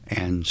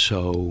And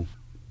so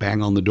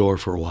bang on the door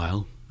for a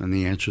while, and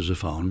he answers the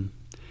phone.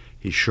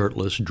 He's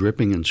shirtless,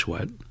 dripping in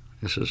sweat.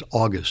 This is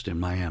August in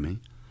Miami.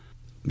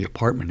 The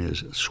apartment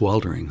is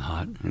sweltering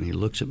hot, and he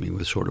looks at me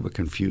with sort of a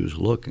confused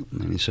look,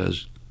 and he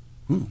says,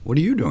 "What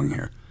are you doing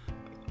here?"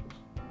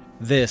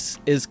 This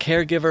is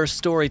Caregiver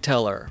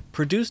Storyteller,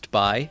 produced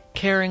by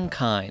Caring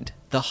Kind,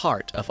 the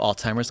heart of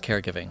Alzheimer's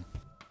caregiving.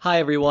 Hi,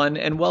 everyone,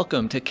 and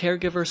welcome to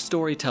Caregiver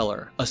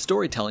Storyteller, a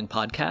storytelling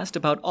podcast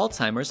about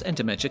Alzheimer's and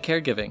dementia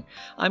caregiving.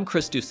 I'm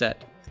Chris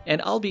Doucette,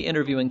 and I'll be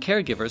interviewing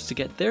caregivers to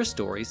get their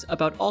stories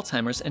about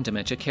Alzheimer's and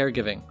dementia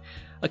caregiving.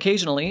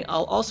 Occasionally,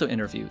 I'll also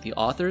interview the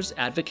authors,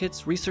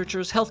 advocates,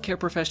 researchers, healthcare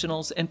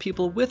professionals, and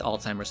people with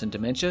Alzheimer's and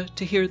dementia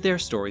to hear their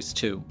stories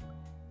too.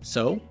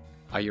 So,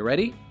 are you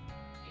ready?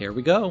 Here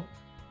we go.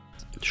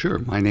 Sure.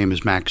 My name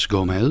is Max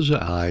Gomez.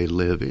 I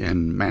live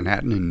in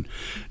Manhattan in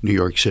New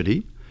York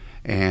City.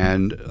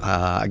 And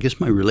I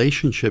guess my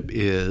relationship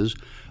is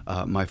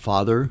my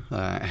father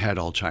had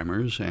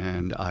Alzheimer's,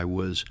 and I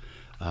was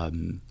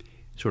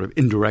sort of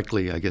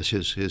indirectly, I guess,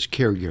 his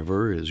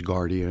caregiver, his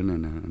guardian,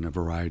 and a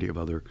variety of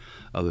other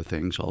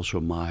things. Also,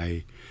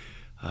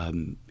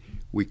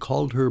 we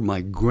called her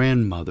my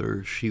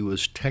grandmother. She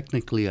was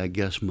technically, I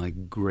guess, my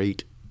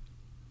great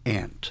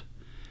aunt,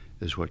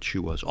 is what she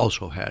was.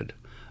 Also had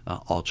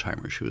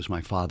Alzheimer's. She was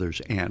my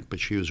father's aunt, but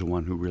she was the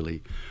one who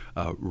really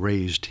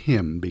raised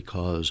him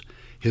because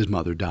his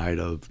mother died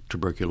of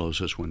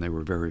tuberculosis when they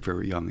were very,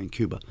 very young in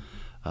Cuba,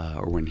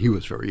 or when he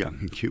was very young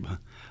in Cuba.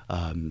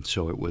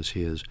 So it was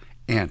his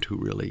aunt who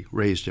really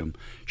raised him.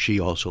 She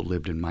also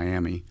lived in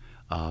Miami,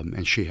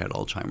 and she had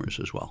Alzheimer's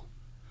as well.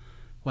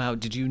 Wow,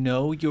 did you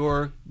know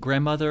your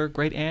grandmother,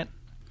 great aunt,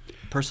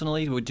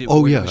 personally? Was she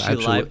absolutely.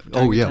 alive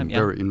during your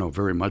time?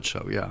 Very much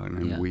so. Yeah,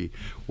 and we,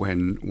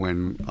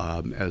 when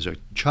as a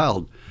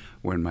child,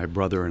 when my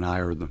brother and I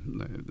or the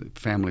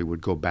family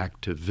would go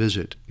back to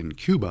visit in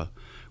Cuba,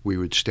 we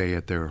would stay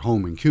at their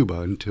home in Cuba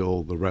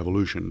until the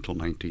revolution, until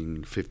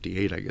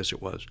 1958, I guess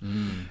it was,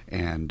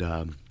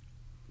 and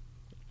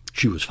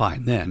she was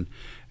fine then,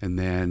 and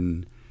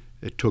then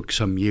it took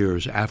some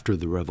years after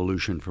the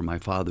revolution for my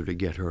father to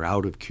get her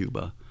out of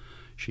Cuba.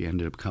 She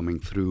ended up coming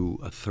through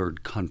a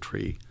third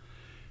country.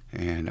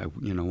 And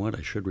you know what?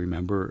 I should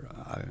remember.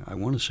 I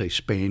want to say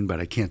Spain, but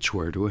I can't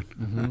swear to it.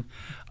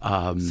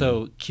 Mm-hmm.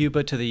 So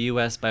Cuba to the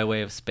U.S. by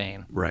way of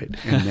Spain. Right,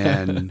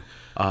 and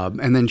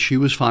then she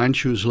was fine.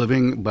 She was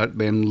living, but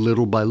then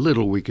little by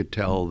little, we could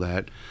tell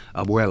that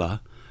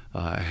Abuela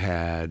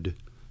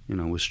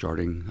was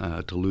starting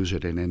to lose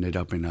it, and ended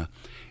up in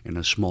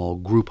a small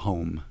group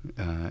home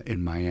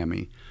in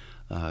Miami.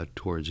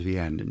 Towards the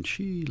end, and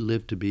she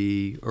lived to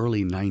be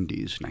early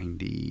 90s,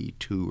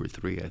 92 or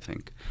 3, I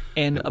think.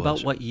 And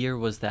about what year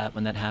was that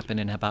when that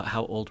happened, and about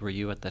how old were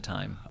you at the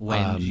time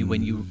when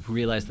you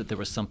realized that there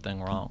was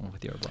something wrong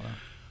with your brother?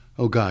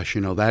 Oh gosh,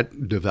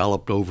 that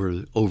developed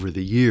over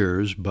the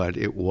years, but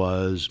it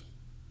was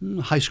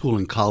high school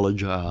and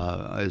college,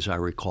 as I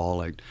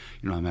recall. I'm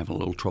having a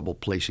little trouble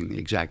placing the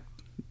exact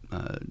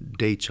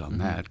dates on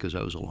that because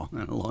that was a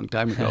long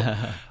time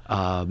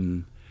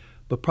ago.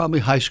 But probably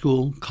high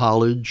school,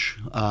 college,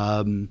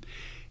 and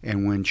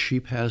when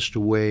she passed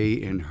away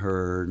in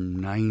her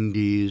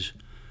 90s,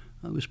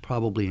 I was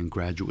probably in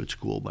graduate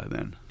school by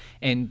then.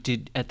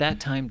 And at that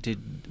time,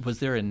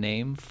 was there a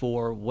name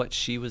for what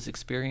she was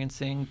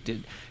experiencing?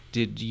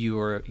 Did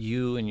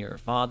you and your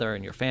father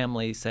and your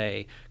family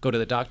say, go to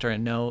the doctor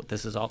and know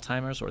this is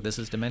Alzheimer's or this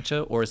is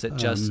dementia, or is it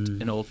just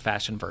an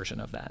old-fashioned version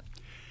of that?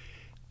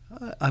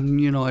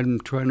 I'm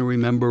trying to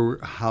remember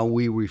how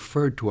we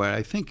referred to it.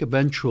 I think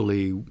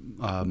eventually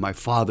my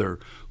father,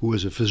 who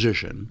was a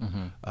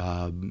physician,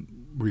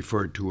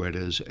 referred to it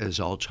as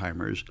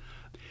Alzheimer's.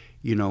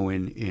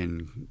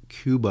 In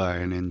Cuba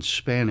and in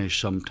Spanish,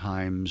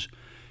 sometimes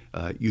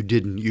you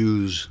didn't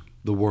use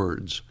the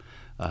words.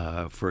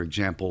 For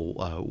example,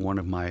 one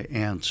of my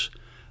aunts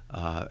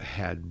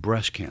had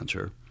breast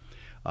cancer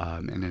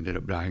and ended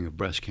up dying of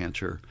breast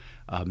cancer.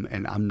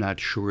 And I'm not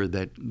sure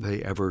that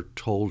they ever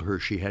told her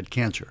she had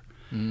cancer.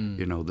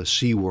 The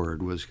C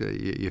word was,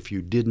 if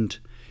you didn't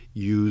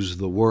use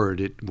the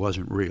word, it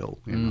wasn't real.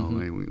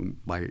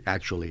 By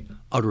actually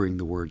uttering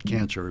the word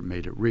cancer, it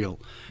made it real.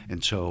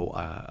 And so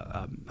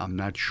I'm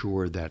not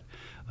sure that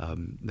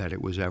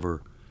it was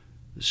ever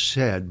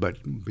said,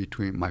 but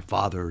between my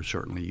father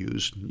certainly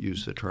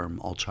used the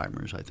term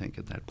Alzheimer's, I think,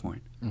 at that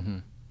point. Mm-hmm.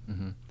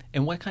 Mm-hmm.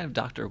 And what kind of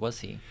doctor was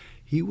he?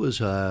 He was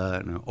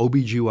an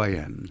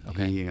OBGYN.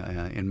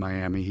 Okay. In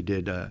Miami.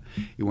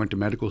 He went to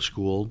medical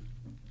school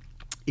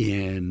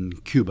in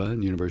Cuba, in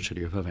the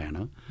University of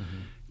Havana,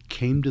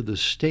 came to the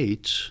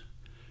States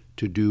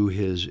to do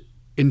his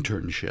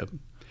internship.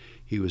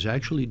 He was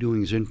actually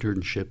doing his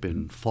internship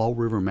in Fall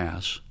River,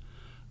 Mass.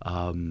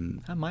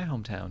 My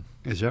hometown.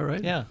 Is that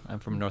right? Yeah, I'm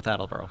from North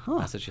Attleboro,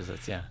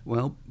 Massachusetts, yeah.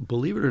 Well,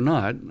 believe it or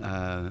not,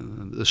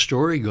 the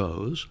story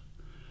goes,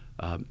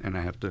 and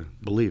I have to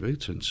believe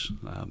it since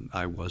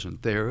I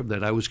wasn't there,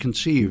 that I was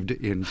conceived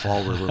in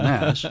Fall River,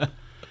 Mass.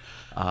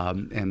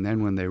 And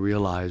then when they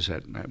realized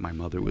that my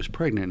mother was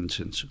pregnant, and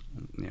since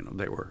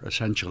they were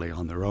essentially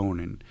on their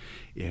own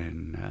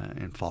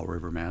in Fall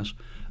River, Mass,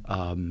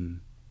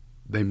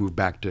 they moved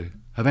back to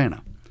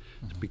Havana.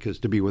 Because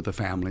to be with the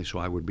family, so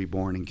I would be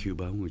born in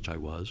Cuba, which I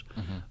was,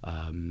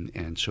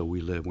 and so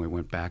we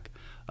went back.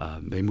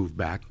 They moved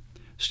back,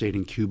 stayed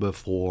in Cuba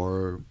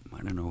for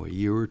a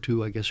year or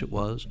two, I guess it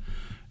was,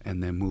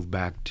 and then moved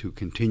back to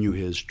continue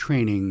his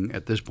training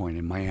at this point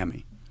in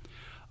Miami,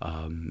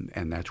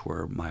 and that's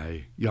where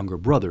my younger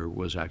brother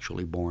was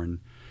actually born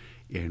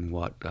in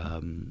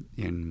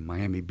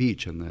Miami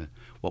Beach, in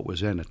what was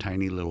then a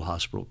tiny little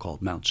hospital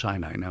called Mount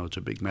Sinai. Now it's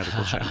a big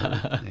medical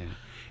center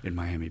in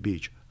Miami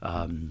Beach.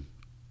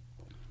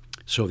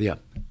 So yeah,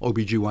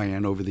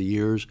 OBGYN over the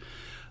years.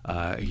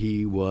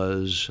 He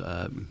was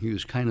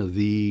kind of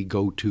the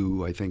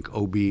go-to, I think,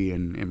 OB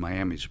in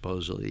Miami.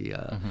 Supposedly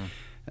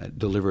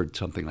delivered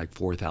something like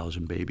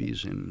 4,000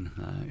 babies in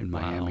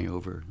Miami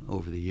over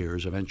the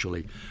years.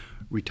 Eventually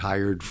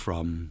retired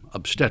from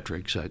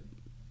obstetrics. That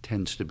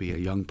tends to be a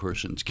young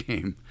person's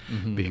game,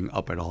 being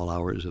up at all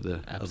hours of the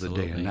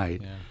day and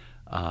night.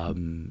 Yeah.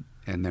 And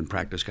then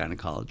practiced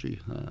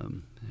gynecology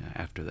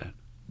after that.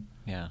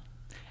 Yeah.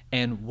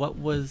 And what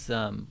was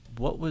the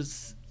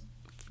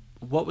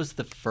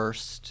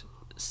first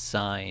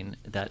sign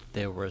that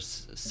there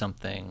was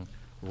something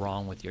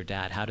wrong with your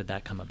dad? How did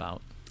that come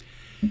about?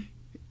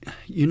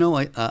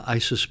 I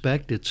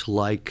suspect it's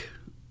like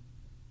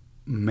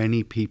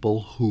many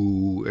people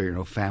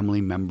who,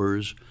 family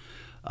members,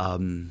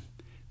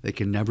 they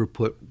can never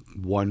put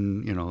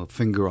one,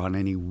 finger on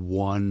any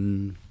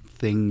one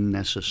thing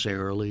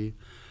necessarily.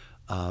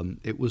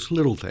 It was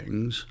little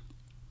things.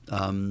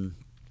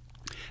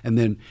 And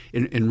then,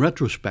 in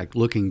retrospect,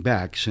 looking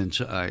back,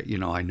 since I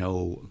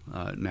know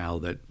now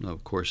that,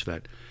 of course,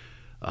 that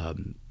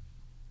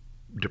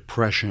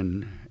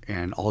depression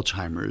and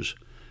Alzheimer's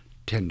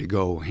tend to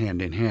go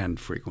hand in hand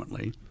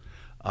frequently,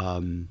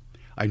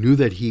 I knew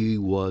that he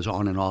was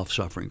on and off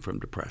suffering from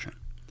depression,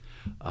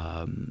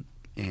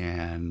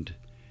 and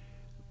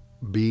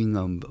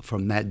being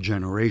from that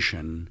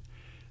generation,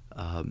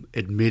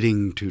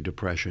 admitting to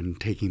depression,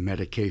 taking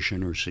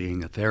medication, or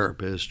seeing a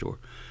therapist or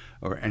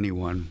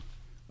anyone.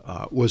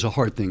 Was a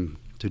hard thing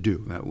to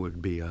do. That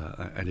would be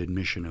an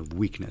admission of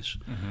weakness.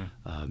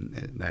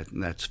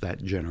 That's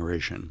that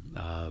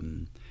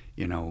generation.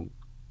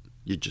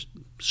 You just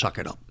suck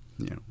it up.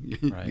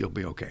 Right. You'll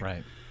be okay.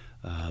 Right.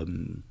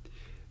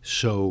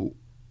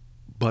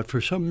 But for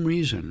some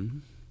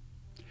reason,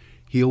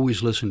 he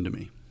always listened to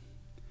me,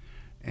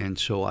 and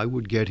so I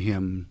would get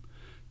him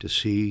to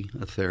see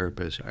a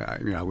therapist.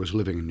 I was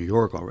living in New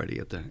York already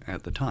at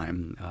the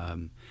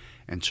time.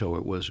 And so I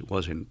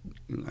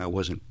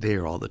wasn't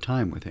there all the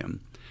time with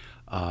him,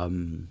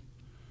 and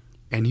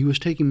he was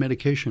taking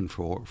medication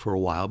for a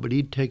while. But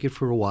he'd take it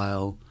for a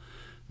while,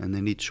 and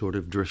then he'd sort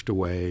of drift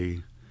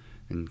away,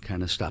 and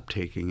kind of stop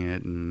taking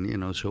it,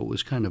 and so it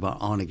was kind of an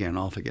on again,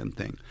 off again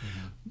thing.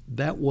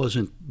 That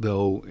wasn't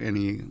though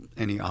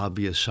any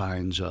obvious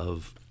signs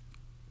of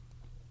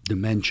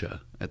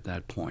dementia at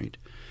that point.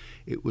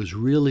 It was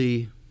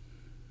really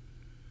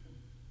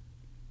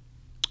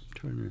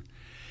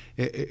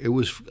It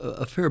was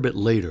a fair bit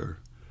later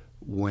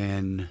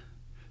when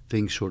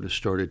things sort of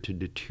started to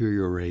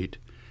deteriorate,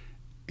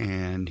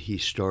 and he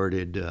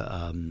started.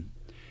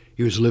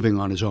 He was living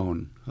on his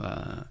own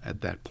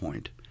at that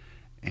point,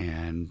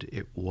 and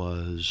it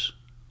wasn't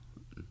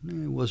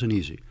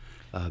easy.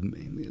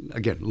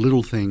 Again,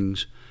 little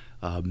things,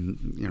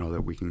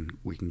 that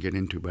we can get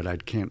into, but I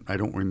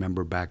don't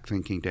remember back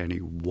thinking to any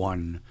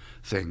one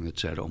thing that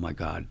said, "Oh my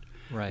God,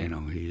 right."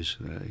 He's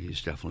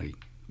definitely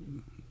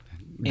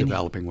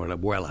developing what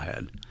I'm well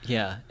ahead.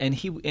 Yeah,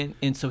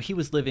 and so he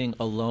was living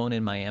alone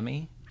in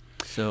Miami.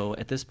 So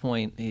at this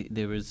point,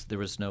 there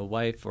was no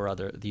wife or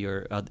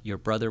your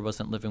brother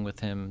wasn't living with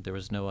him. There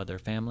was no other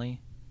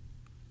family.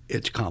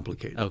 It's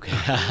complicated. Okay,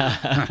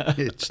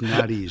 it's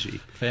not easy.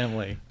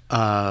 Family.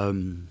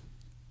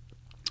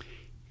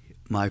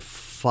 My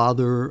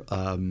father,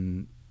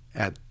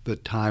 at the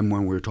time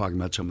when we were talking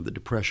about some of the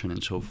depression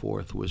and so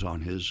forth, was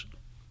on his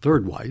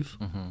third wife.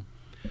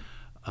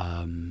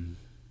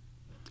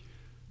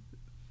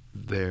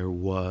 There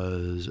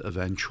was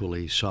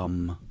eventually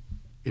some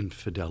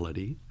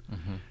infidelity,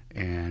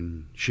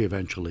 and she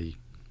eventually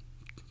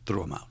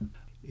threw him out.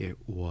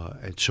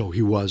 And so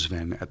he was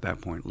then, at that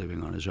point,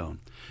 living on his own.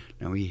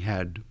 Now, he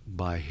had,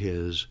 by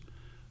his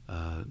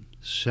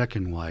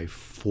second wife,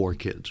 4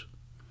 kids.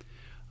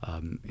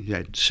 He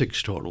had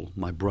 6 total.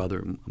 My brother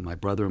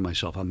and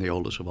myself. I'm the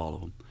oldest of all of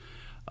them.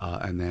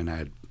 And then I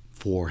had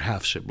 4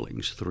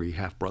 half-siblings, 3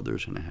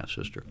 half-brothers and a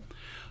half-sister.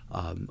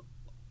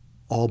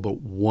 All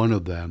but one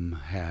of them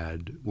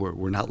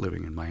were not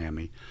living in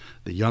Miami.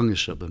 The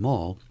youngest of them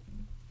all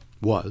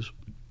was,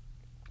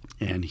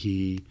 and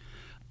he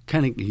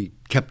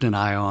kept an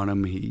eye on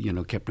him. He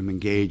kept him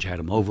engaged,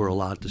 had him over a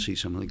lot to see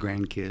some of the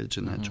grandkids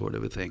and that sort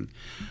of a thing.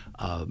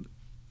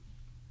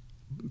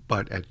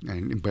 But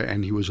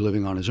he was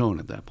living on his own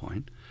at that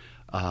point.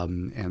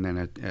 And then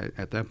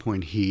at that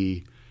point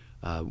he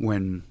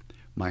When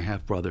my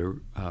half-brother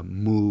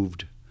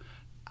moved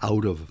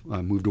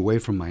away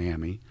from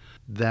Miami,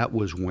 that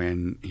was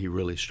when he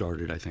really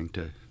started, I think,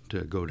 to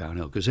go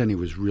downhill, because then he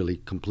was really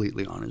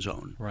completely on his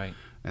own. Right.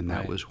 And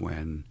that was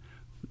when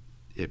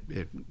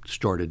it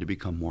started to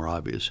become more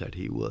obvious that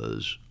he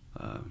was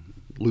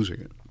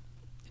losing it.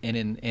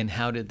 And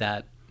how did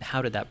that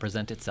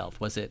present itself?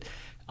 Was it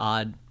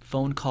odd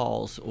phone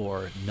calls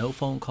or no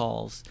phone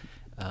calls?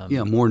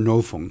 More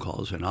no phone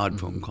calls than odd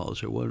phone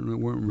calls. There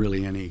weren't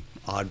really any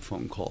odd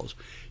phone calls.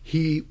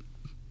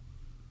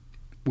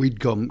 We'd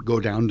go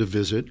down to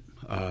visit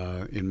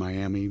in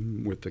Miami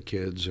with the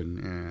kids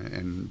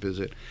and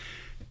visit,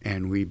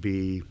 and we'd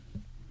be,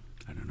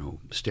 I don't know,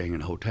 staying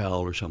in a hotel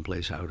or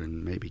someplace out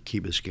in maybe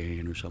Key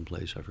Biscayne or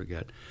someplace, I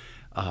forget,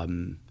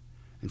 and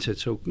said,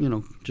 so,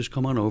 just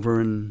come on over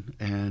and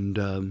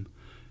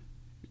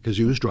because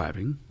he was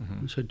driving,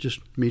 I said, just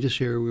meet us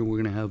here. We're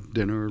going to have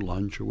dinner or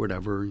lunch or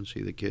whatever and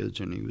see the kids.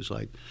 And he was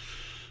like,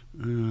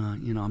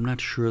 I'm not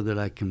sure that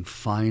I can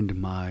find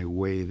my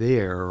way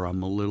there. Or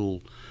I'm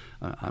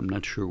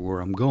not sure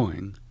where I'm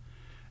going.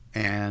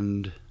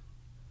 And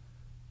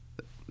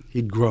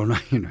he'd grown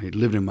up, he'd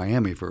lived in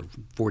Miami for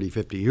 40,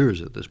 50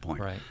 years at this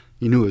point. Right.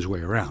 He knew his way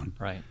around.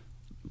 Right.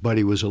 But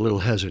he was a little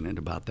hesitant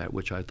about that,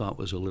 which I thought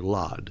was a little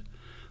odd.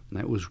 And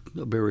that was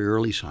a very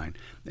early sign.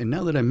 And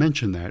now that I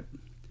mention that,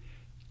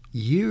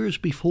 years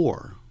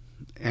before,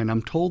 and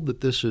I'm told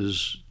that this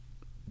is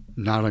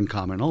not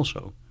uncommon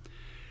also,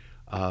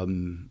 I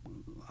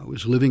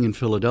was living in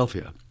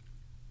Philadelphia,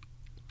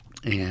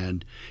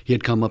 and he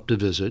had come up to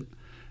visit,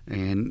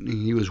 and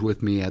he was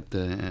with me at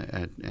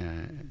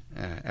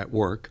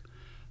work,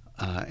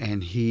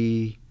 and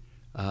he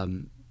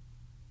and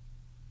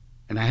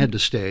I had to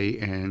stay,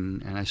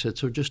 and I said,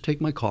 so just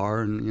take my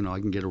car, and I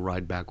can get a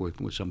ride back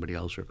with somebody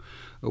else or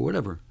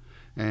whatever,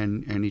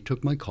 and he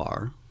took my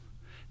car.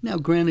 Now,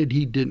 granted,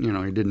 he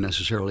didn't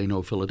necessarily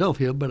know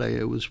Philadelphia, but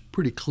it was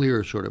pretty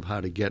clear sort of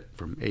how to get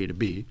from A to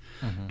B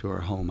to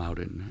our home out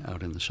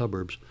in the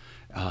suburbs.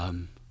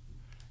 And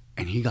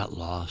he got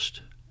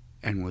lost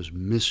and was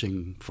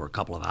missing for a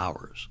couple of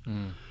hours.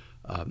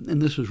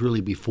 And this was really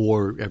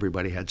before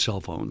everybody had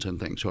cell phones and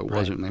things, so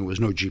there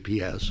was no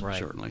GPS,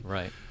 certainly.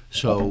 Right.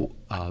 So,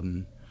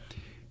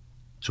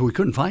 so we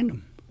couldn't find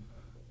him.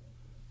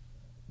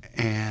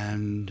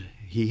 And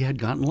he had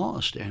gotten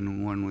lost.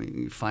 And when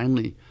we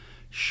finally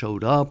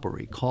showed up, or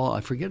he called,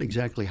 I forget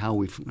exactly how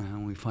we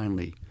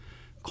finally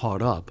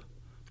caught up.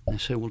 I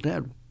said, well,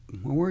 Dad,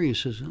 where were you? He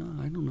says,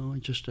 I don't know,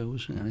 I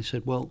was, and I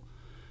said, well,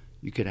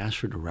 you could ask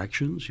for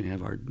directions, you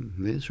have our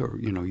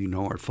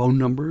our phone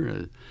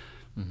number,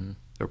 there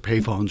are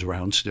payphones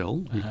around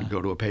still, you could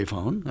go to a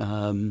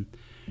payphone,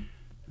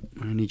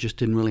 and he just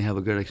didn't really have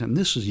a good accent. And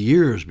this is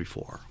years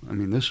before.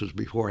 This was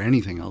before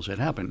anything else had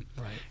happened.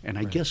 Right. And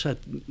I guess that,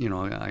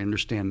 I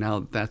understand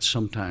now that's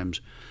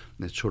sometimes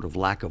that sort of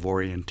lack of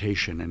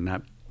orientation and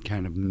not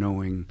kind of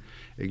knowing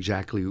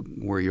exactly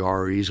where you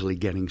are, or easily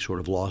getting sort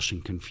of lost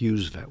and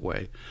confused that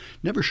way.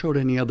 Never showed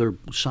any other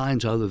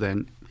signs other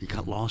than he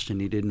got lost and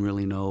he didn't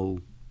really know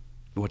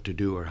what to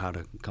do or how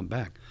to come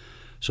back.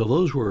 So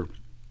those were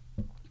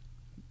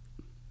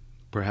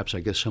perhaps, I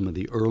guess, some of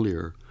the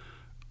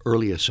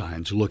earliest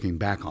signs looking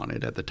back on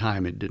it. At the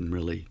time, it didn't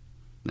really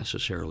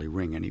necessarily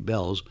ring any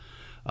bells.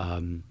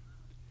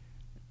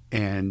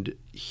 And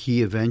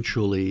he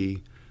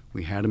eventually,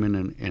 we had him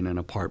in an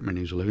apartment.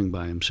 He was living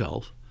by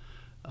himself.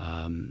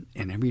 And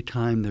every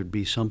time there'd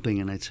be something,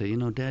 and I'd say,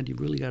 Dad, you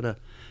really got to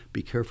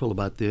be careful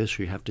about this,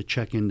 or you have to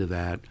check into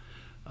that.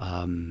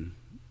 And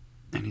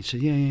he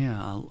said, yeah,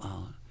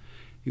 I'll.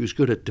 He was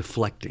good at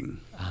deflecting.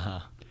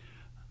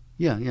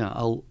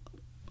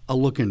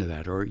 I'll look into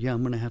that, or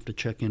I'm going to have to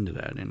check into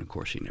that. And of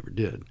course, he never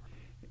did.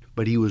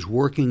 But he was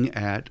working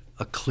at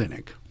a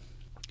clinic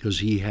because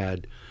he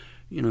had,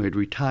 he'd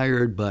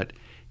retired, but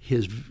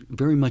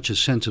very much his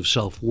sense of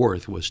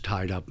self-worth was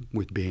tied up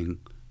with being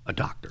a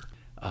doctor.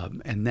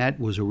 And that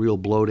was a real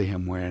blow to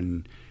him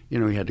when,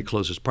 he had to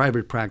close his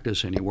private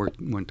practice, and he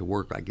went to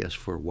work, I guess,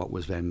 for what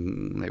was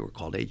then, they were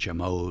called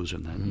HMOs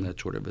and then that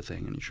sort of a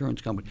thing, an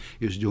insurance company.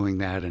 He was doing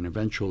that, and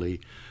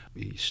eventually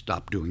he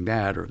stopped doing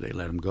that, or they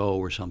let him go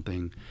or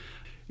something.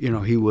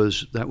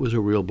 That was a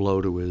real blow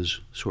to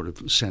his sort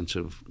of sense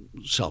of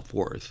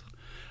self-worth.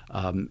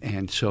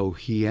 And so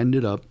he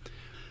ended up,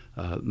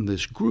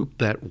 this group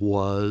that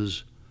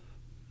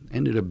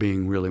ended up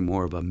being really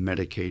more of a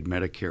Medicaid,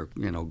 Medicare,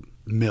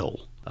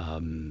 mill.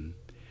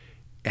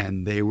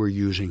 And they were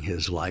using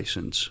his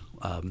license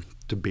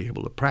to be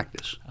able to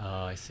practice.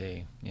 Oh, I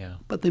see. Yeah.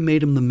 But they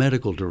made him the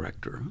medical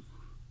director.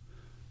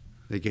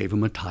 They gave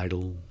him a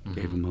title,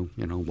 gave him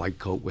a white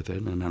coat with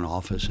it and an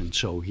office, and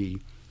so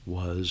he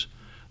was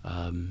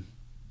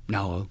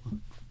now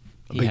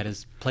he had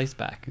his place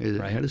back.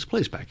 Right? Had his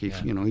place back. He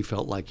he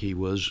felt like he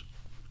was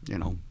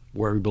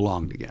where he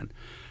belonged again.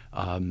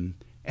 And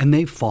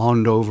they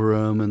fawned over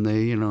him, and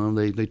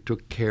they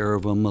took care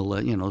of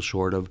him,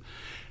 sort of,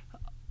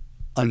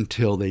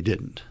 until they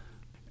didn't.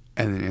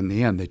 And in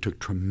the end, they took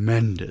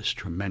tremendous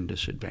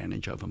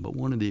advantage of him. But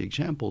one of the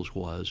examples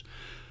was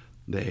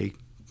they,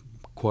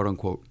 quote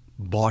unquote,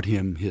 bought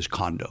him his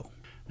condo.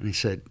 And he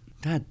said,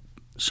 Dad,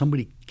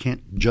 somebody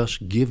can't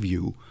just give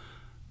you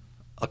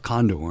a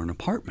condo or an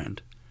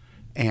apartment,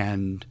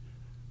 and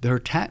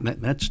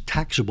that's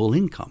taxable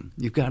income.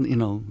 You've got,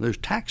 there's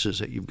taxes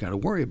that you've got to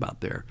worry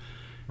about there.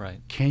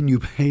 Right. Can you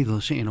pay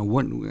those?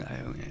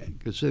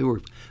 Because they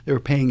were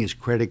paying his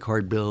credit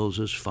card bills,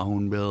 his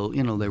phone bill.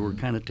 They were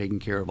kind of taking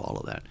care of all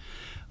of that.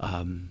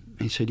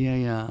 He said,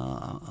 "Yeah,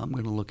 I'm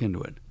going to look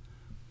into it."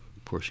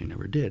 Of course, he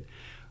never did.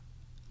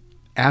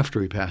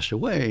 After he passed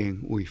away,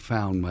 we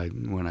found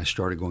when I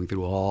started going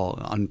through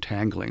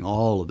untangling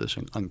all of this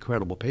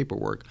incredible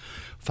paperwork,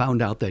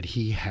 found out that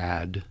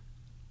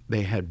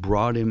they had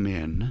brought him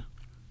in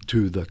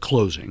to the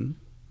closing,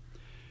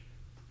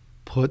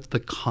 put the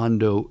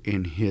condo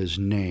in his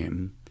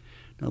name.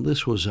 Now,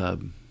 this was a,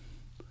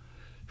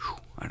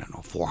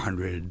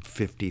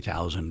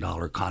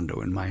 $450,000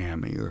 condo in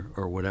Miami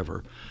or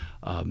whatever.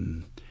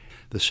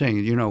 The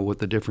saying, you know what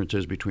the difference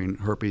is between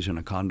herpes and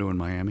a condo in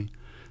Miami?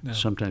 No.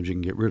 Sometimes you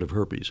can get rid of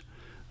herpes.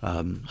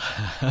 In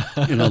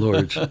other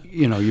words,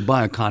 you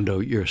buy a condo,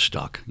 you're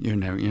stuck. You're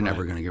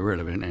never going to get rid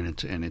of it,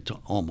 and it's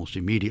almost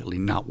immediately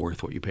not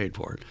worth what you paid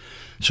for it.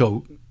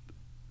 So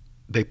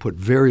they put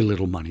very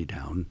little money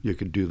down. You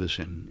could do this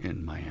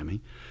in Miami.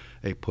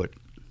 They put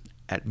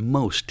at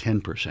most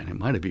 10%. It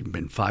might have even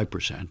been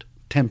 5%,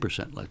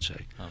 10%, let's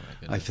say. Oh, my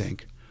goodness. I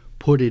think.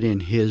 Put it in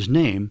his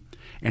name,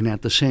 and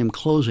at the same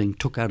closing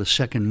took out a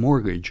second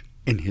mortgage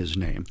in his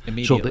name.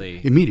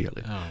 Immediately.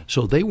 Immediately. Oh.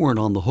 So they weren't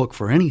on the hook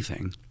for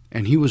anything,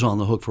 and he was on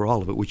the hook for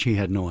all of it, which he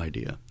had no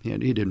idea. He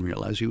didn't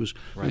realize he was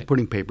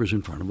putting papers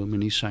in front of him,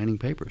 and he's signing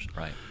papers.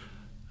 Right.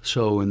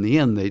 So in the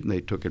end, they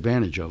took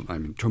advantage of,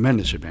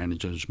 tremendous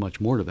advantage. There's much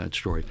more to that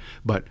story.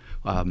 But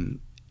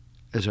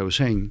as I was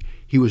saying,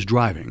 he was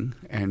driving,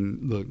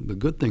 and the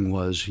good thing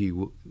was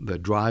the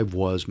drive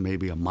was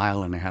maybe 1.5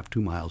 miles,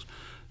 2 miles,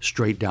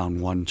 straight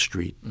down one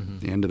street. Mm-hmm.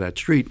 The end of that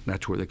street,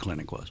 that's where the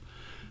clinic was.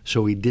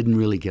 So he didn't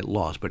really get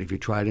lost. But if you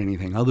tried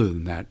anything other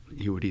than that,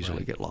 he would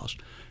easily get lost.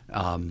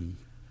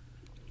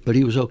 But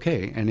he was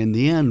okay. And in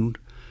the end,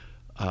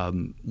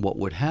 what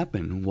would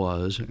happen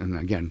was, and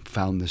again,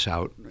 found this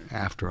out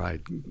after I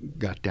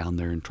got down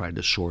there and tried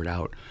to sort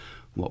out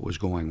what was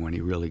going when he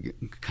really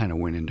kind of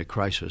went into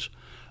crisis,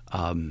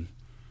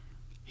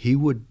 he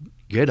would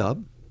get up,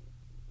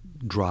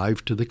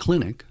 drive to the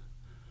clinic.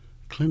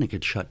 Clinic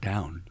had shut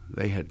down.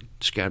 They had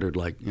scattered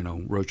like,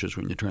 roaches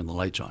when you turn the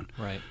lights on.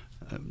 Right.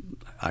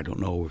 I don't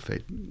know if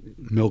they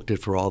milked it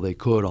for all they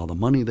could, all the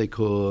money they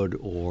could,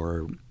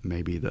 or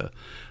maybe the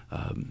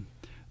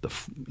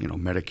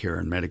Medicare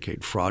and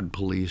Medicaid fraud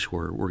police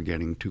were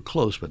getting too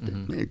close, but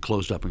it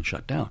closed up and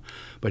shut down.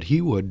 But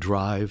he would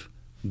drive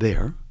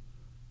there,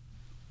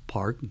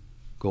 park,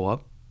 go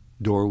up,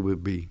 door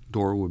would be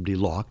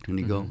locked, and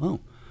he'd go, oh,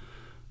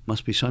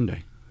 must be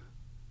Sunday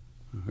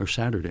or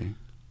Saturday.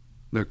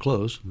 They're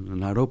closed, they're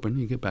not open.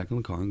 You get back in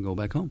the car and go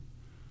back home.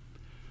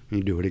 And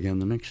he'd do it again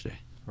the next day.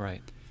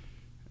 Right.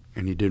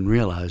 And he didn't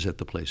realize that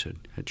the place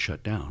had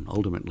shut down.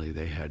 Ultimately,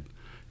 they had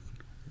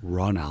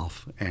run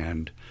off,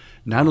 and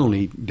not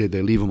only did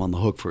they leave him on the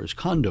hook for his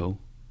condo,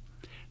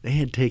 they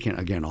had taken,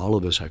 again, all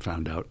of this I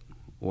found out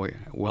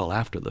well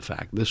after the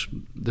fact. This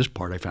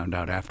part I found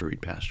out after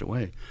he'd passed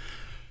away.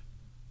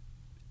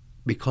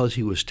 Because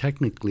he was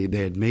technically,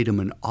 they had made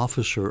him an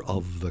officer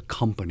of the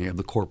company, of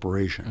the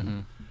corporation. Mm-hmm.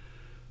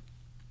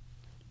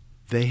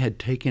 They had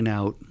taken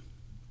out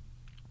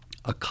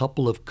a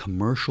couple of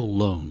commercial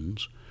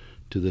loans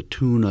to the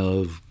tune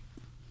of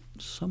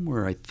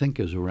somewhere I think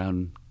is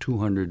around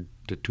 $200,000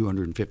 to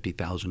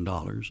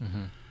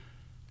 $250,000,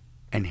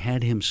 and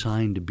had him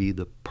signed to be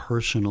the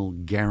personal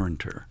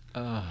guarantor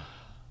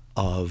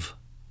of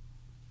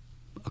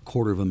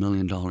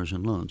 $250,000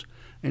 in loans.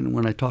 And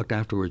when I talked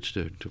afterwards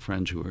to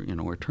friends who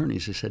were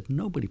attorneys, they said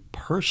nobody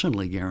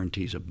personally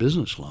guarantees a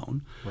business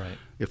loan. Right.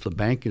 If the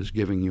bank is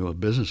giving you a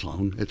business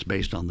loan, it's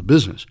based on the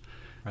business.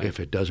 Right. If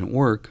it doesn't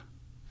work,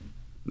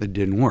 it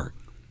didn't work.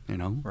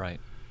 Right.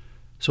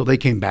 So they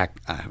came back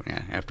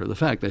after the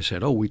fact. They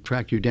said, "Oh, we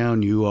tracked you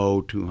down. You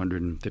owe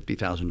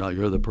 $250,000.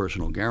 You're the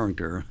personal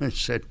guarantor." I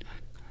said,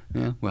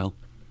 "Yeah, well,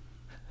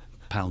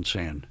 pound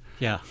sand."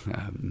 Yeah.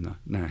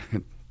 No.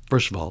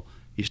 First of all,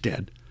 he's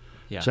dead.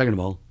 Yeah. Second of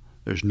all,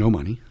 there's no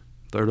money.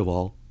 Third of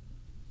all,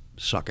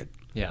 suck it.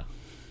 Yeah.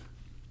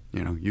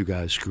 You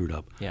guys screwed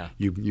up. Yeah.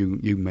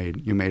 You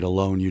made a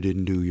loan. You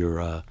didn't do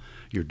your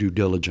due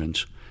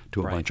diligence to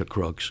a bunch of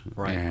crooks.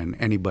 Right. And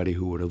anybody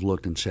who would have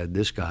looked and said,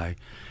 this guy,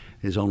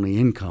 his only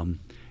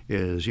income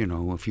is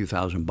a few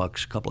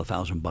 $1,000, a couple of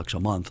 $1,000 a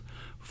month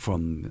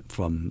from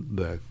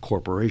the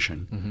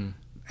corporation,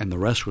 and the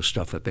rest was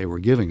stuff that they were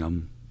giving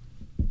him.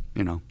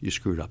 You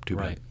screwed up too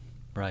bad.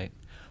 Right.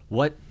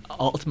 What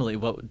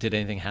did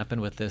anything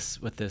happen with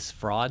this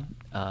fraud?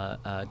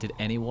 Did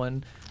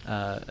anyone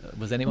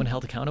was anyone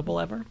held accountable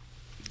ever?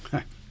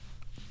 I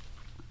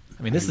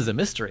mean, this is a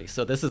mystery.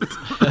 So this is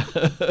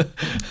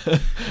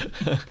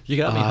you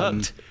got me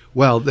hooked.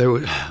 Well,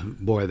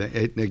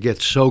 it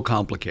gets so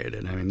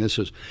complicated. I mean, this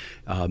is,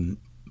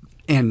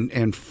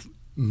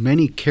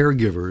 many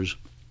caregivers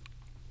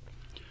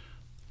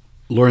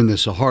learn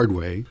this the hard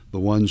way. The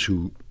ones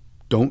who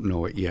don't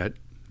know it yet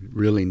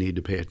really need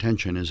to pay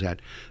attention, is that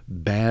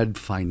bad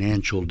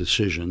financial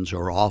decisions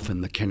are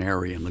often the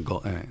canary in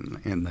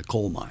the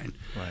coal mine.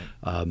 Right.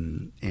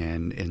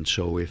 And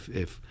so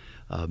if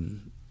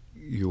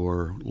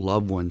your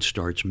loved one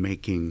starts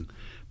making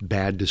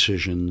bad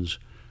decisions,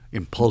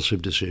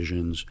 impulsive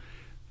decisions,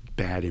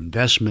 bad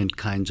investment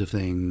kinds of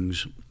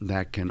things,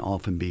 that can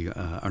often be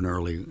an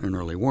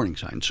early warning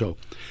sign. So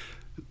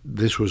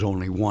this was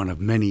only one of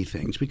many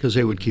things, because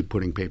they would keep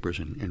putting papers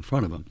in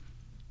front of them.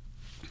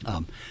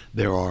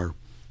 There are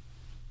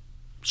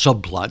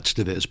subplots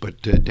to this,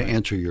 but to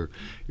answer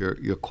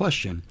your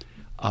question,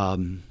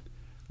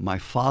 my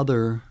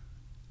father,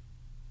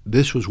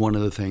 this was one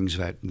of the things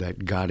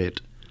that got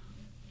it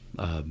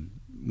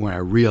when I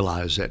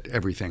realized that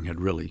everything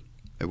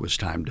it was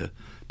time to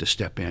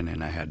step in,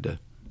 and I had to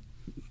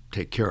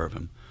take care of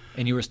him.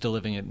 And you were still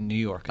living in New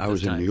York at I this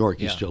was time. in New York.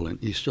 Yeah.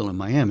 He's still in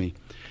Miami.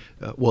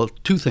 Well,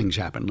 two things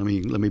happened.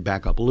 Let me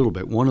back up a little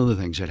bit. One of the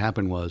things that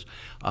happened was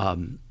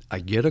I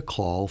get a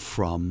call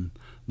from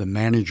the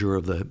manager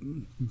of the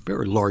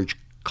very large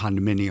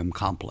condominium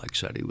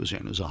complex that he was in.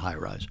 It was a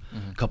high-rise,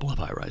 a couple of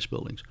high-rise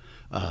buildings.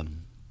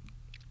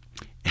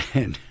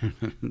 And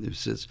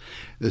this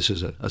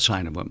is a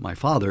sign of what my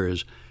father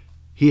is.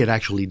 He had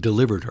actually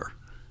delivered her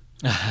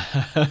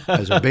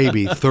as a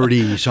baby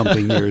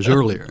 30-something years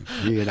earlier.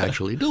 He had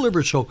actually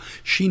delivered, so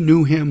she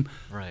knew him.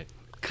 Right.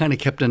 Kind of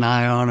kept an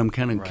eye on him,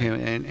 Right.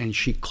 and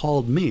she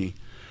called me.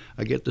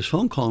 I get this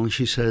phone call, and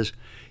she says,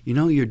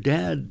 your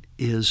dad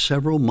is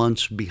several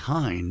months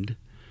behind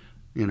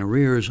in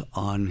arrears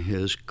on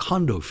his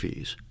condo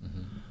fees.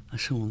 Mm-hmm. I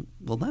said,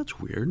 well, that's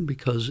weird,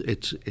 because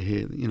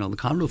the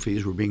condo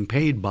fees were being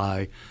paid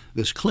by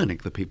this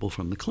clinic, the people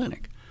from the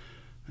clinic.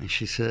 And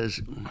she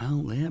says,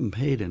 well, they haven't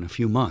paid in a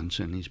few months,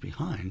 and he's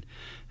behind.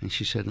 And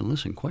she said, and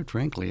listen, quite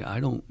frankly, I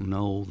don't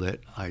know that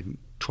I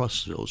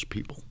trust those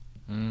people.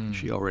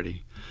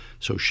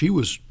 So she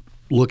was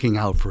looking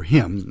out for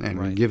him and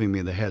Right. giving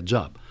me the heads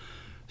up.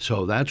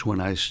 So that's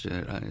when I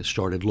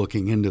started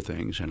looking into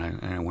things, and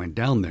I went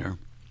down there.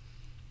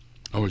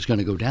 I was going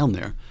to go down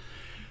there.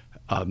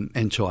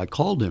 And so I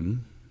called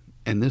him,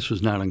 and this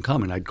was not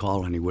uncommon. I'd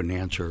call and he wouldn't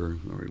answer,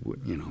 or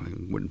he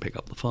wouldn't pick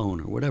up the phone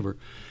or whatever.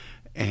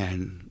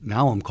 And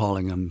now I'm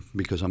calling him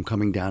because I'm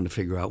coming down to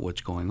figure out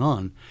what's going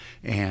on.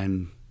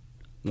 And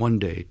 1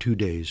 day, 2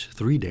 days,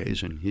 3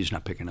 days, and he's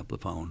not picking up the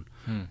phone.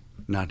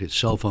 Not his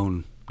cell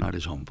phone, not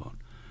his home phone.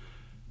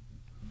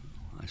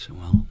 I said,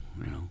 well,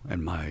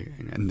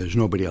 and there's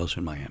nobody else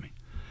in Miami.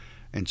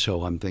 And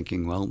so I'm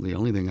thinking, well, the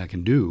only thing I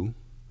can do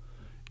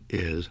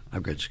is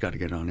I've just got to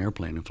get on an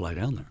airplane and fly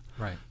down there.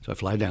 Right. So I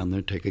fly down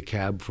there, take a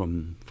cab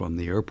from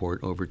the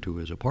airport over to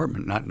his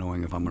apartment, not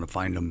knowing if I'm going to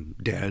find him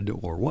dead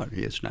or what.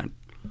 It's not,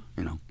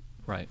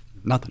 Right.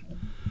 nothing.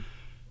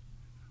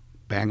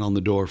 Bang on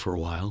the door for a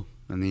while,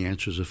 and he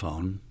answers the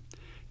phone.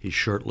 He's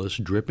shirtless,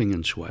 dripping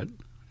in sweat.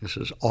 This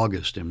is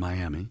August in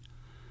Miami.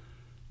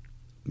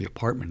 The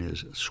apartment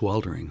is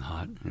sweltering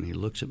hot, and he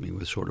looks at me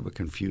with sort of a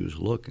confused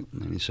look,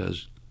 and he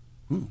says,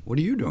 what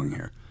are you doing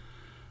here?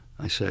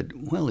 I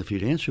said, well, if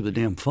you'd answer the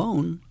damn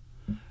phone,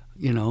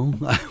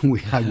 I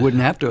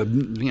wouldn't have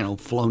to,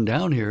 flown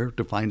down here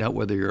to find out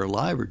whether you're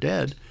alive or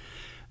dead.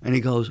 And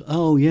he goes,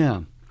 oh,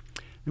 yeah,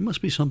 there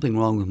must be something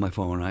wrong with my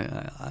phone.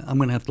 I'm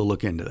going to have to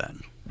look into that.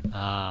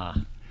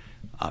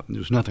 There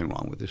was nothing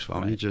wrong with his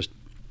phone. Right.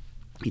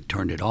 He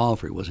turned it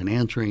off, or he wasn't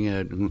answering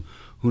it,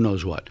 who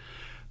knows what.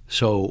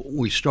 So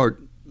we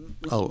start,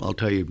 I'll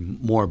tell you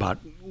more about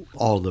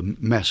all the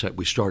mess that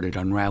we started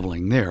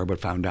unraveling there, but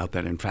found out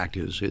that, in fact,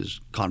 his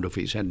condo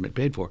fees hadn't been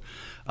paid for.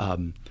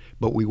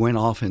 But we went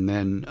off, and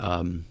then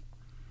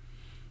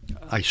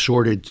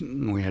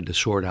we had to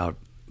sort out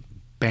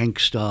bank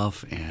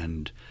stuff,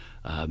 and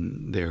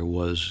there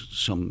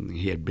was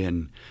he had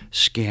been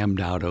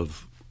scammed out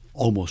of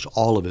almost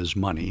all of his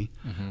money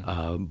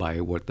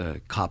by what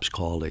the cops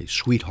called a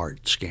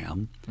sweetheart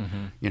scam.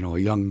 A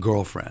young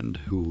girlfriend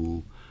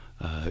who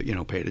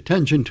paid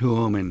attention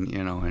to him,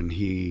 and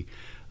he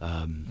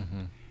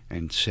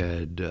and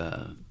said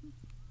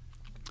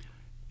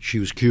she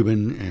was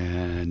Cuban,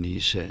 and he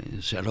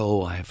said,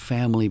 oh, I have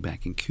family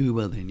back in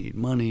Cuba, they need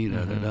money,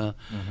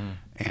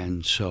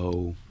 and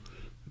so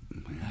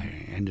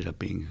I ended up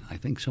being, I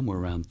think, somewhere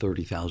around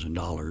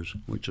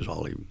 $30,000, which is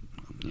all he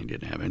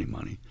didn't have any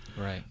money.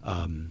 Right.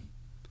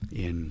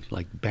 In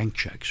like bank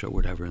checks or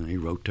whatever, and he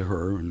wrote to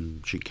her,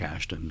 and she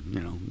cashed,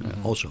 and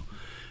also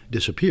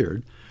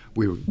disappeared.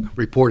 We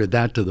reported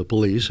that to the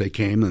police. They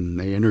came and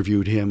they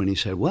interviewed him, and he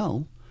said,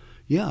 well,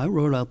 yeah, I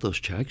wrote out those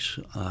checks.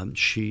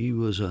 She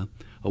was a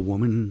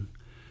woman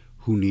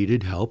who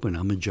needed help, and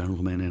I'm a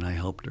gentleman, and I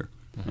helped her.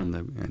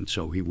 And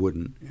so he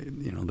wouldn't,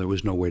 there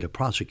was no way to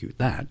prosecute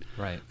that.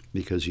 Right.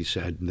 Because he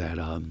said that,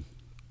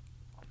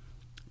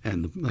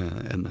 and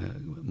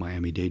the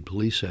Miami-Dade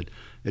police said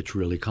it's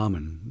really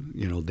common.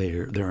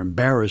 They're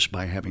embarrassed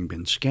by having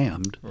been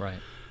scammed. Right.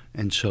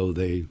 And so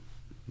they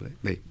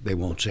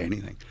won't say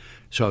anything.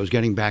 So I was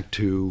getting back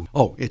to,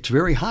 it's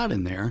very hot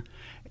in there.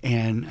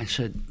 And I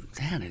said,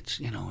 Dad,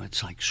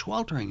 it's like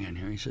sweltering in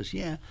here. He says,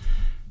 yeah,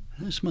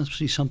 this must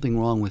be something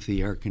wrong with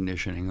the air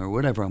conditioning or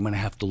whatever. I'm going to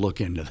have to look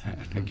into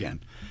that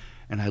again.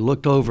 And I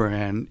looked over,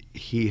 and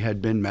he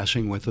had been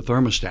messing with the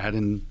thermostat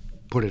and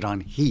put it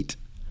on heat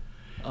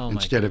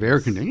instead of air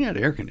conditioning. He had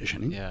air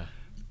conditioning. Yeah.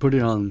 Put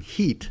it on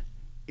heat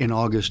in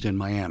August in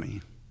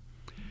Miami.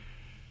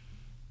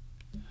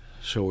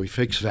 So we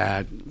fixed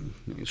that,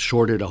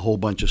 sorted a whole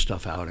bunch of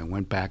stuff out, and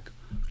went back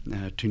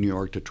to New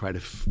York to try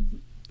to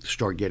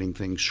start getting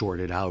things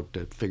sorted out,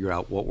 to figure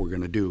out what we're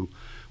going to do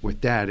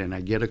with that. And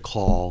I get a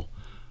call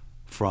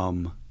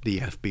from the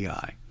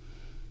FBI.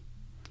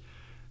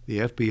 The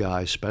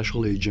FBI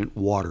Special Agent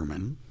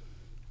Waterman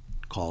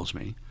calls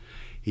me.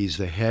 He's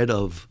the head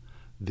of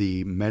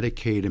the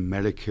Medicaid and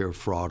Medicare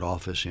fraud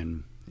office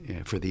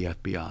for the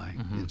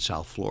FBI in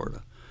South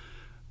Florida,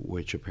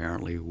 which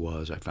apparently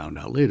was, I found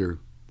out later,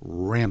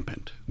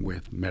 rampant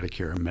with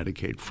Medicare and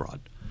Medicaid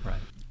fraud. Right.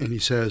 And he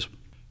says,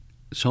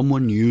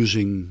 someone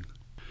using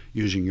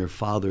your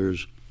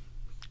father's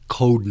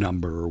code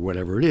number or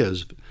whatever it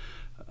is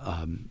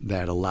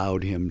that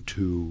allowed him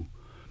to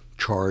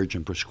charge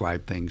and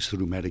prescribe things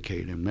through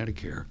Medicaid and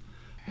Medicare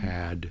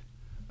had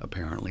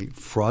apparently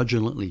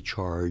fraudulently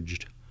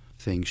charged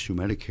things to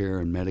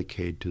Medicare and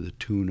Medicaid to the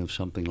tune of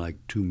something like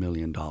 $2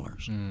 million.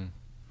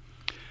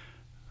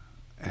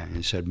 And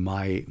he said,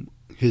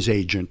 his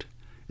agent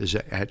is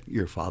at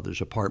your father's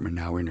apartment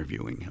now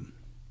interviewing him.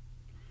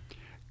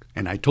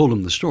 And I told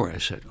him the story. I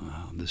said,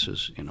 this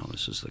is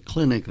the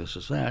clinic, this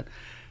is that.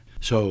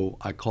 So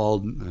I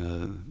called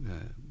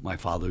my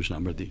father's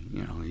number.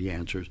 He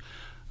answers.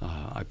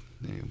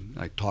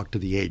 I talked to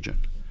the agent,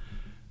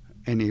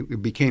 and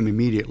it became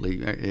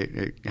immediately.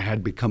 It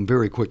had become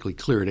very quickly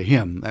clear to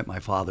him that my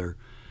father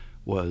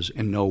was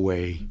in no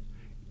way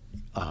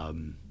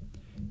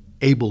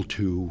able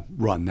to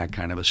run that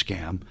kind of a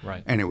scam.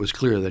 Right. And it was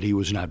clear that he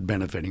was not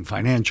benefiting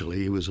financially.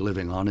 He was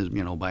living on his,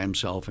 by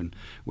himself and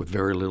with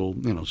very little,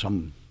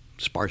 some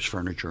sparse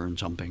furniture and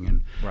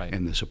something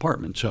in this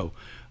apartment. So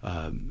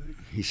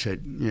he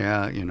said,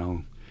 yeah,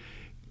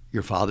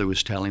 your father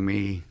was telling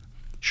me,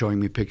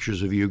 showing me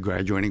pictures of you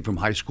graduating from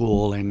high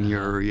school and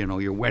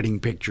your wedding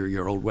picture,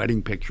 your old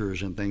wedding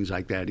pictures and things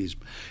like that.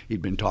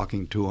 He'd been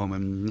talking to him,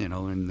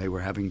 and they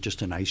were having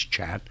just a nice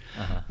chat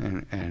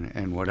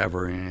and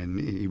whatever. And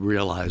he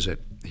realized that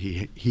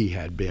he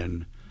had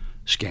been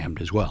scammed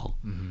as well.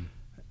 Mm-hmm.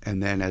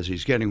 And then as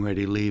he's getting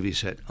ready to leave, he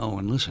said, "Oh,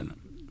 and listen,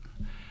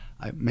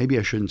 maybe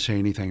I shouldn't say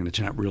anything, and it's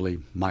not really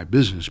my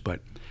business,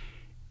 but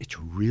it's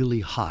really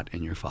hot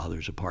in your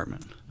father's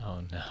apartment." Oh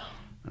no!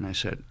 And I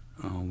said,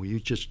 "Oh, will you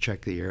just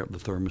check the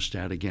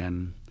thermostat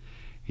again?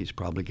 He's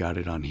probably got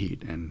it on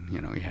heat," and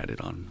he had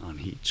it on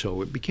heat.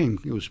 So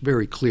it was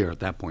very clear at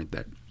that point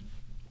that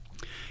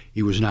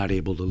he was not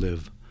able to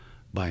live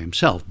by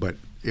himself. But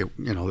there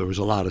was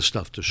a lot of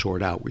stuff to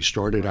sort out. We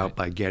started out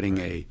by getting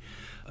a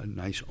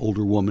nice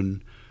older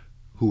woman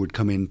who would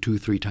come in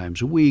 2-3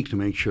 times a week to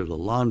make sure the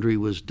laundry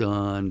was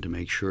done, to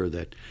make sure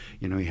that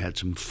he had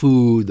some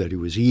food that he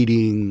was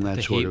eating. That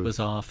the sort heat of was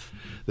off.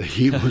 The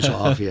heat was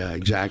off. Yeah,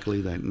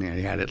 exactly. That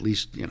he had at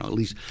least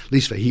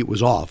the heat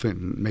was off,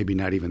 and maybe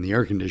not even the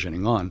air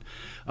conditioning on.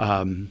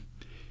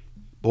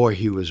 Boy,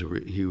 he was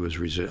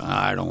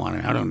I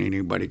don't need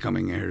anybody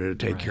coming here to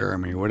take care of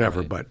me or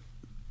whatever. Right. But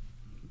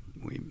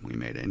we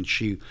made it, and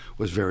she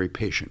was very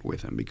patient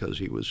with him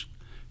because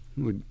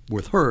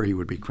with her he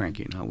would be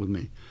cranky, not with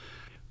me.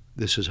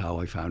 This is how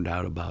I found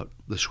out about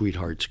the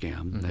sweetheart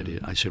scam.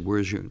 Mm-hmm. I said,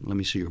 let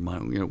me see your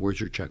money.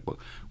 Where's your checkbook?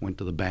 Went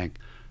to the bank.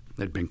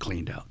 It had been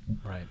cleaned out.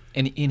 Right.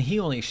 And he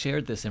only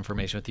shared this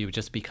information with you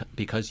just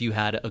because you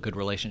had a good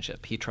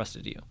relationship. He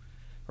trusted you,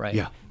 right?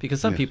 Yeah. Because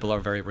some people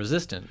are very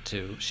resistant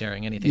to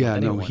sharing anything with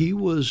anyone. Yeah, no, he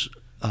was,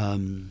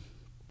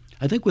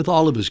 I think with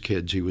all of his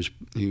kids, he was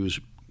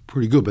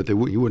pretty good, but he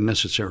wouldn't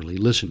necessarily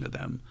listen to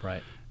them.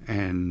 Right.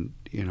 And,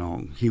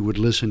 he would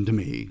listen to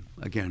me.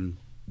 Again,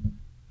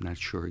 not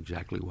sure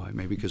exactly why.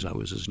 Maybe because I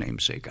was his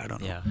namesake. I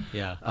don't know.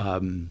 Yeah.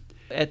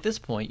 At this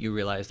point, you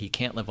realize he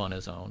can't live on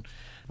his own.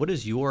 What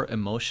is your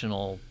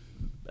emotional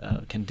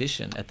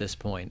condition at this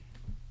point?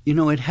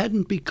 It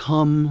hadn't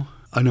become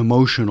an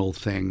emotional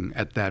thing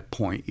at that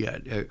point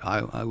yet.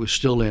 I was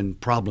still in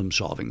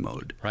problem-solving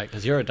mode. Right,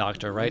 because you're a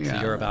doctor, right? Yeah,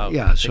 so you're about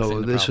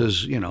so this problem.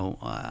 is,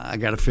 I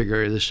got to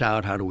figure this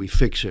out. How do we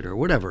fix it or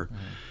whatever?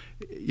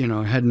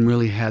 I hadn't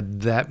really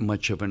had that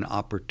much of an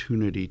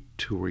opportunity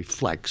to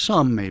reflect.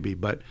 Some maybe,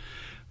 but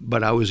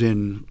I was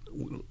in,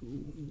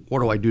 what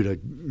do I do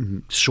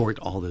to sort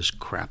all this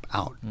crap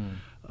out?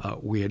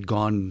 We had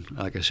gone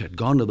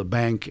to the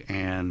bank,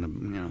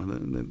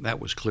 and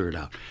that was cleared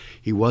out.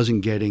 He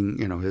wasn't getting,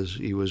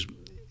 he was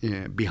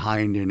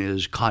behind in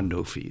his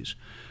condo fees.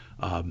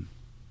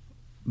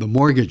 The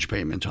mortgage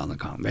payments on the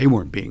condo, they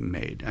weren't being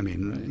made. I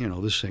mean,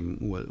 right. This thing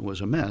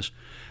was a mess.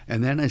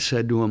 And then I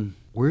said to him,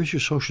 "Where's your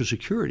Social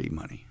Security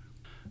money?"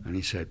 And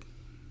he said,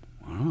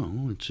 "I don't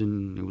know.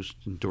 It was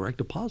in direct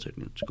deposit,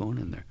 and it's going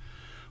in there."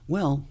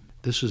 Well,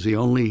 this is the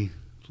only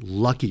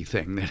lucky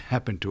thing that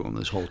happened to him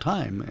this whole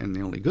time, and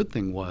the only good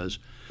thing was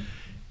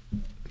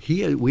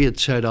we had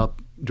set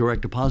up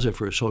direct deposit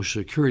for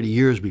Social Security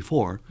years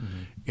before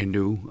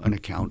into an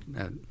account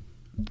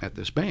at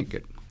this bank.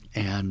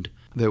 And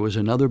there was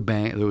another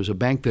bank. There was a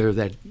bank there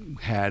that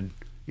had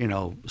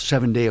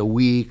 7 day a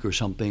week or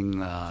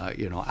something,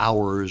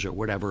 hours or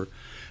whatever.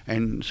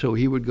 And so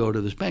he would go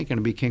to this bank, and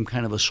it became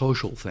kind of a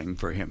social thing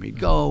for him. He'd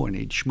go and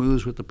he'd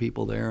schmooze with the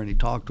people there, and he'd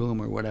talk to them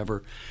or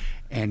whatever.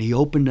 And he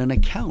opened an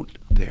account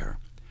there.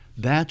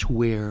 That's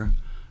where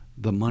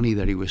the money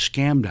that he was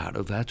scammed out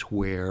of, that's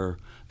where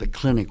the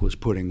clinic was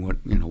putting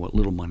what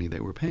little money they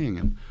were paying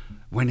him,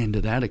 went into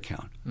that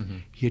account.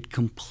 He had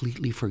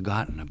completely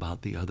forgotten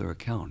about the other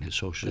account, his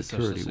Social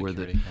Security.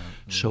 Account.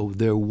 So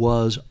there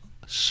was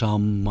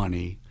some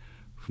money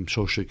from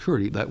Social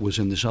Security that was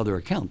in this other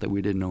account that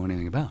we didn't know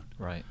anything about.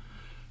 Right.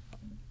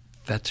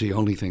 That's the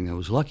only thing that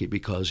was lucky,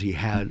 because he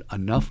had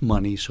enough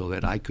money so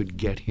that I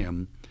could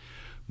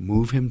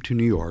move him to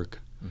New York,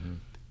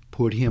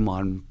 put him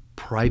on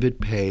private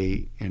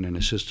pay in an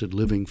assisted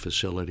living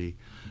facility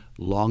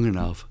long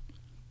enough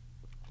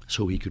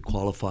so he could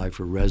qualify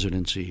for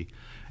residency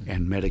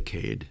and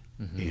Medicaid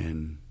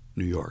in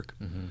New York.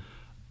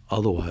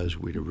 Otherwise,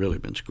 we'd have really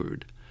been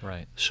screwed.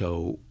 Right.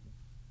 So,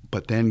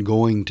 but then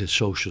going to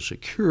Social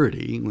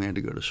Security, we had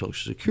to go to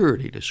Social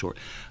Security to sort.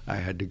 I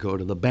had to go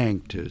to the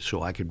bank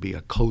so I could be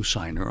a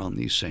co-signer on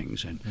these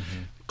things and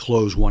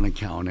close one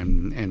account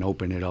and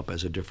open it up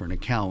as a different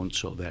account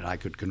so that I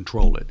could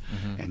control it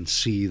and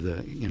see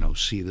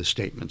the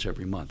statements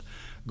every month.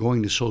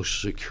 Going to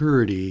Social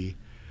Security,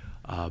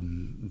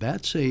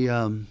 that's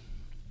a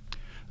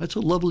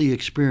lovely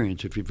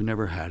experience. If you've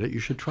never had it, you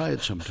should try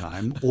it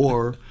sometime,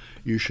 or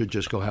you should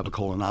just go have a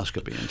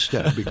colonoscopy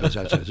instead, because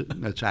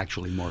that's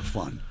actually more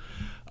fun.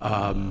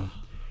 I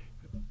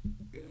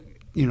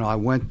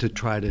went to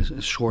try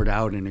to sort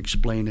out and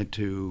explain it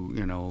to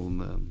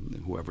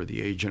whoever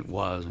the agent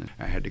was.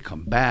 I had to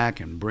come back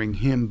and bring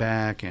him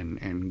back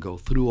and go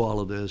through all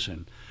of this,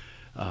 and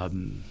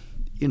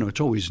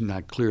it's always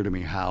not clear to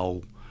me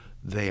how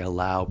they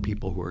allow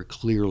people who are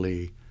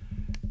clearly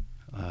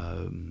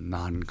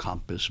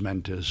non-compos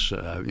mentis,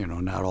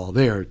 not all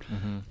there,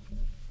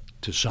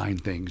 to sign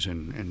things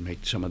and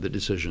make some of the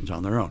decisions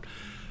on their own.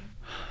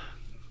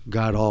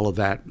 Got all of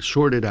that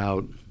sorted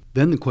out.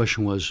 Then the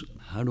question was,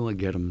 how do I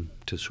get him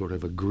to sort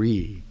of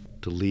agree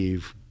to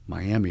leave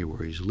Miami,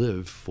 where he's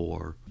lived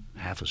for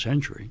half a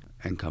century,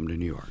 and come to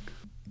New York?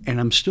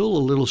 And I'm still a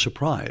little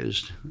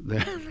surprised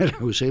that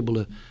I was able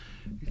to.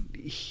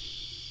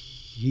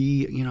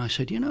 I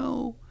said,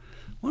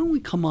 why don't we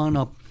come on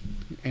up,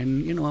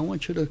 and I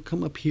want you to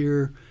come up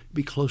here,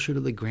 be closer to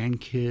the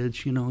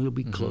grandkids. You'll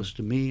be close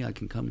to me. I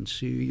can come and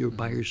see you. You're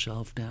by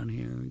yourself down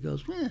here. And he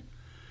goes,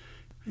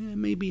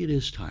 maybe it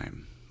is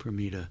time for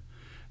me to.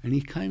 And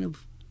he kind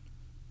of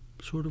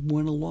sort of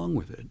went along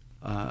with it.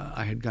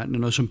 I had gotten to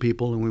know some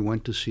people, and we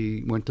went to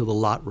the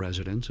Lot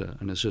Residence,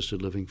 an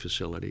assisted living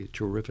facility.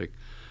 Terrific,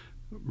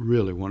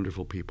 really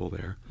wonderful people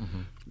there.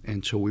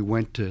 And so we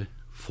went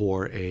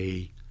for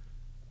an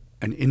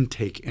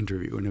intake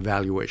interview, an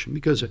evaluation,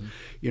 because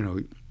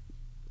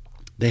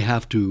they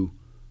have to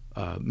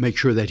make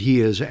sure that he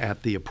is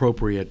at the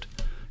appropriate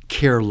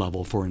care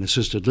level for an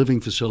assisted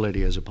living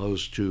facility as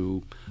opposed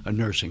to a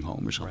nursing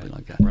home or something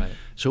like that. Right.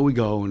 So we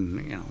go, and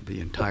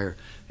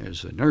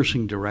there's the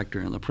nursing director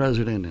and the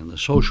president and the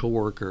social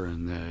worker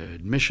and the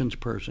admissions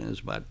person. There's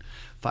about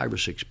 5 or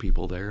 6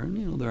 people there,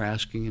 and they're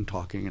asking and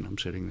talking, and I'm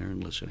sitting there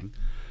and listening.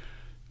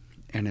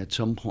 And at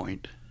some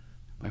point,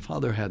 my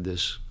father had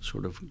this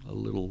sort of a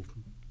little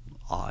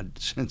odd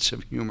sense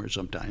of humor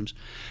sometimes,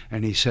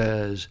 and he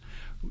says,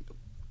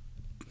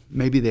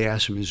 maybe they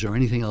asked him, is there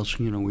anything else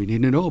we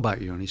need to know about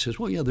you? And he says,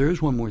 well, yeah, there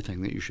is one more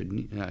thing that you should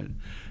need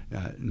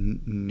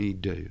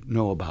to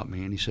know about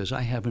me. And he says,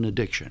 I have an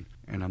addiction.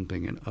 And I'm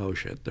thinking, oh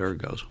shit, there it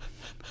goes.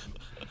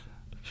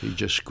 He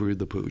just screwed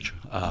the pooch.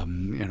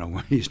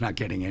 He's not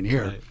getting in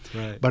here.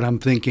 Right. But I'm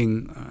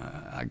thinking,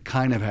 I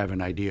kind of have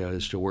an idea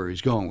as to where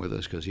he's going with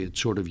this, because he had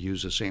sort of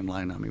used the same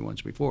line on me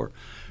once before.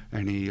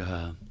 And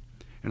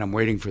I'm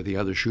waiting for the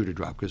other shoe to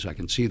drop, because I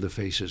can see the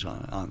faces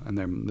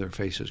on their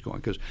faces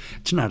going, because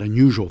it's not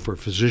unusual for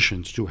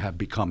physicians to have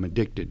become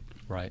addicted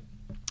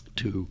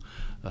to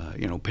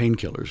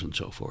painkillers and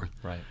so forth.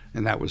 Right.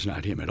 And that was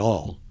not him at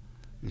all.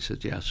 He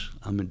said, yes,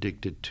 I'm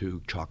addicted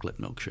to chocolate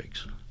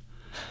milkshakes,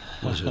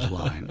 was his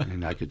line.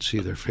 And I could see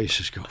their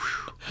faces go,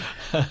 whew.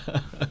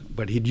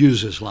 But he'd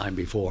used this line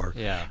before.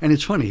 Yeah. And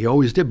it's funny, he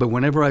always did, but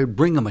whenever I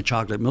bring him a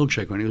chocolate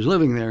milkshake when he was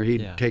living there,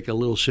 he'd take a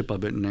little sip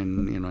of it and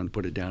then, and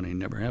put it down, and he'd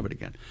never have it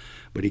again.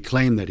 But he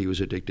claimed that he was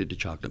addicted to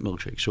chocolate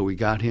milkshakes. So we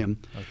got him,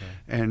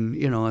 and,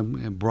 I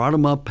brought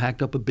him up,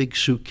 packed up a big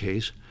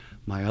suitcase.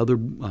 My other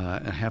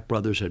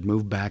half-brothers had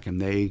moved back, and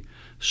they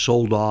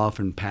sold off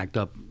and packed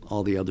up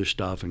all the other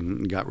stuff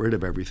and got rid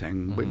of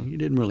everything, but he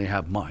didn't really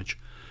have much.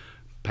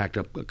 Packed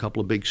up a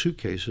couple of big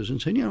suitcases and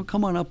said,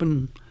 come on up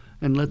and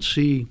let's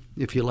see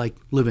if you like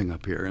living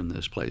up here in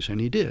this place.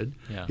 And he did.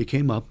 Yeah. He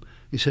came up,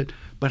 He said,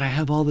 but I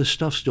have all this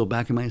stuff still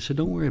back in my. I said,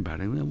 don't worry about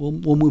it.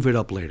 We'll move it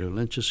up later.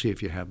 Let's just see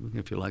if you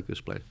like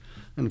this place.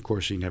 And of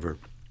course, he never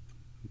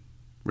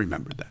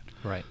remembered that.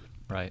 Right.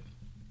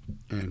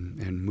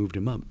 And moved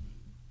him up.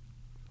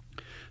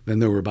 Then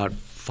there were about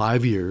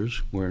 5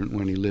 years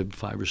when he lived,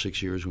 5 or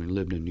 6 years when he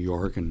lived in New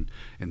York, and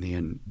in the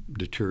end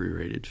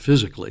deteriorated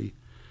physically.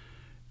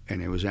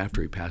 And it was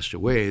after he passed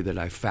away that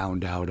I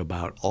found out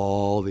about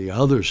all the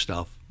other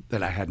stuff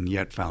that I hadn't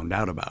yet found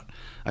out about.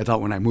 I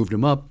thought when I moved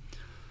him up,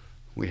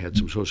 we had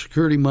some Social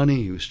Security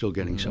money. He was still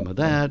getting some of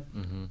that.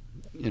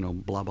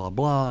 Blah, blah,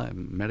 blah.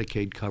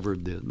 Medicaid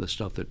covered the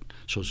stuff that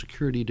Social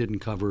Security didn't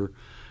cover.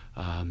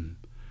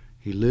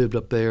 He lived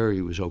up there.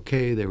 He was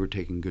okay. They were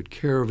taking good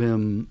care of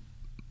him.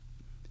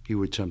 He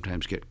would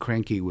sometimes get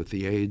cranky with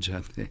the aides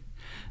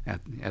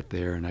at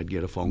there, and I'd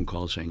get a phone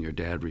call saying your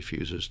dad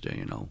refuses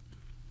to,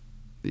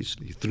 he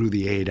threw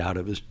the aide out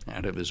of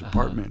his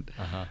apartment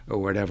or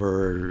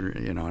whatever,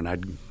 and I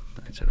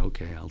said,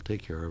 okay, I'll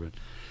take care of it.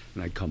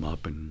 And I'd come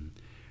up and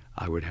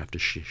I would have to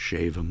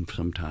shave him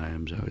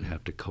sometimes. I would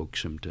have to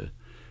coax him to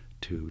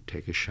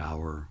take a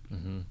shower,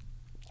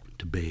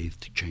 to bathe,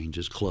 to change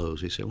his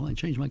clothes. He said, well, I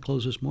changed my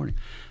clothes this morning.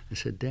 I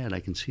said, Dad, I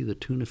can see the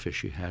tuna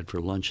fish you had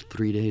for lunch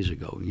 3 days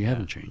ago. You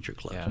haven't changed your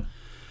clothes.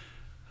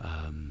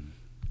 Yeah.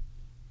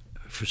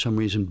 For some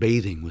reason,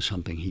 bathing was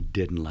something he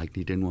didn't like.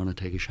 He didn't want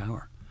to take a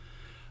shower.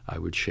 I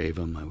would shave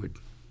him. I would,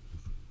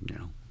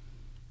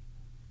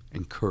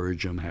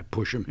 encourage him,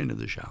 push him into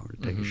the shower to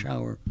take a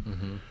shower.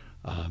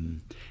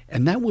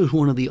 And that was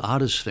one of the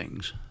oddest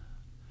things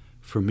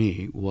for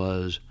me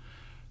was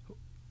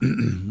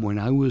when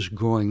I was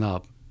growing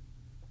up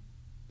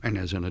and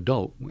as an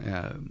adult,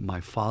 my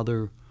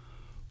father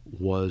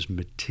was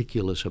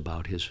meticulous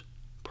about his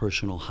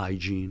personal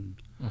hygiene,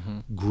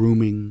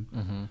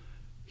 grooming.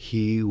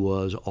 He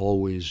was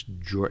always,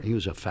 he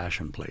was a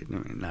fashion plate,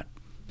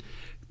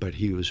 but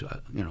he was,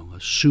 a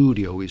suit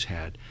he always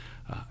had.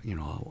 A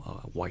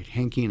white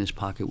hanky in his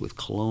pocket with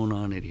cologne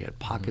on it. He had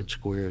pocket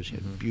squares. He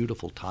had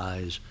beautiful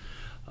ties,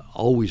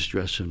 always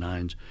dressed to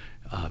nines.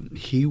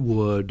 He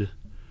would,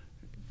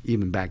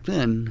 even back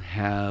then,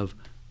 have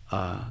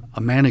a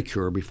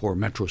manicure before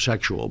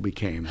metrosexual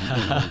became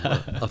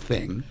a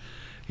thing.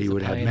 He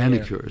would have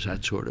manicures,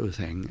 that sort of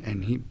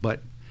thing.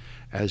 But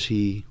as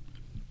he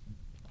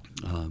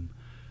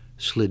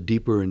slid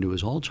deeper into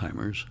his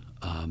Alzheimer's,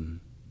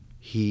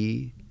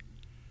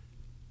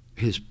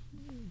 his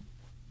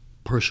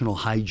personal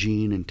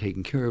hygiene and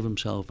taking care of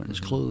himself and his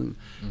clothing,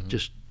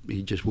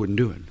 he just wouldn't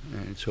do it.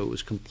 And so it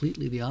was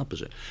completely the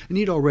opposite. And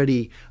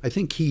I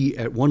think he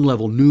at one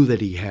level knew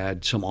that he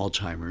had some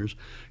Alzheimer's.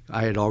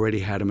 I had already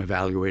had him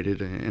evaluated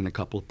in a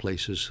couple of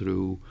places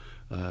through,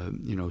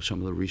 some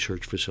of the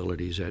research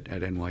facilities at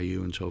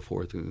NYU and so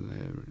forth,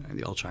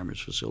 the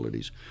Alzheimer's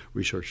facilities,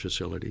 research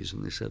facilities.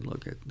 And they said,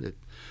 look,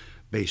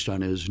 based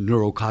on his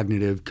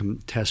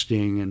neurocognitive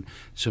testing and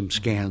some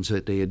scans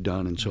that they had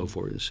done and so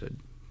forth, they said,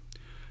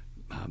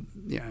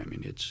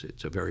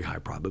 it's a very high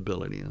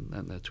probability, and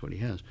that's what he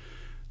has.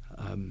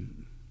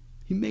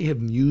 He may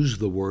have used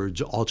the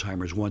words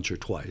Alzheimer's once or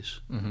twice,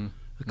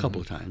 a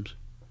couple of times,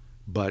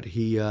 but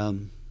he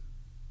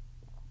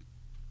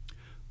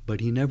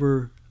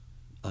never.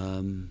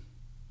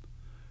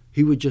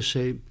 He would just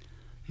say,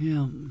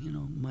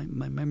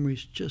 my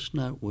memory's just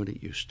not what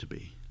it used to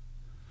be.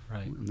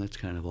 Right. And that's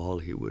kind of all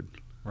he would.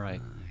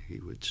 Right. He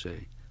would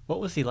say.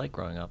 What was he like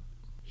growing up?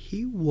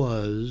 He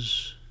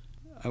was.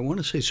 I want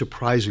to say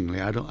surprisingly,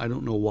 I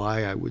don't know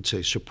why I would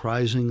say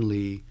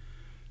surprisingly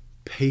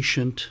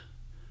patient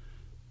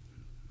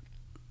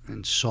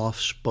and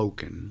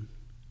soft-spoken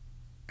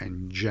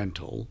and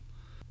gentle,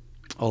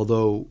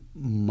 although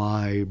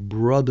my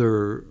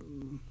brother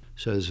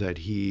says that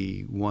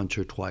he once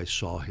or twice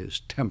saw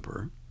his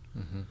temper.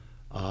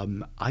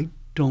 I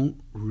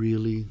don't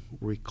really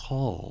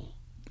recall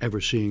ever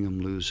seeing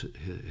him lose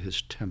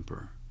his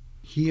temper.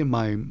 He and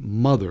my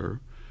mother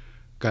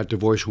got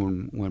divorced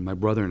when my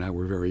brother and I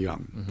were very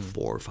young,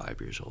 4 or 5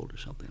 years old or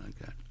something like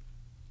that.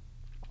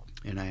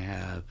 And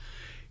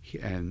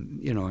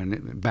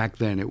back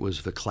then it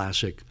was the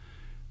classic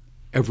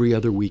every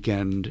other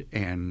weekend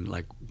and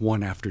like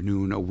one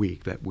afternoon a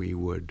week that we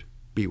would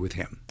be with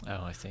him.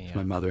 Oh, I see. Yeah.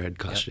 My mother had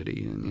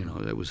custody,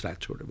 and it was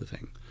that sort of a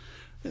thing.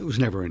 It was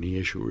never any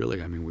issue,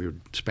 really. I mean, we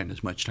would spend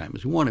as much time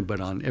as we wanted, but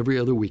on every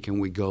other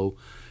weekend we'd go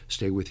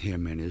stay with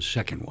him and his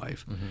second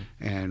wife,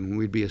 and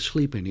we'd be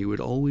asleep, and he would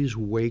always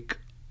wake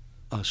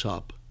us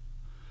up.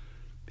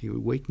 He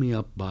would wake me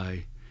up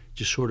by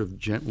just sort of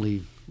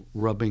gently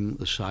rubbing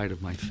the side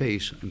of my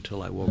face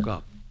until I woke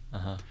up.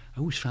 I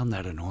always found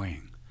that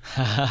annoying.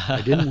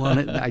 I didn't want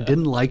it. I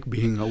didn't like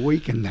being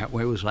awakened that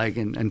way. It was like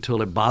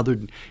until it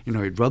bothered.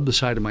 He'd rub the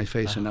side of my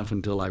face enough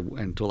until I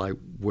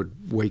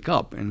would wake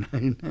up, and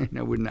I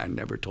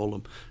never told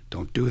him,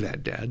 "Don't do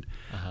that, Dad."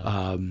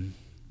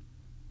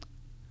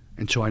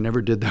 And so I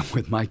never did that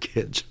with my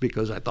kids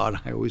because I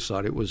always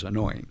thought it was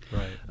annoying.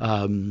 Right.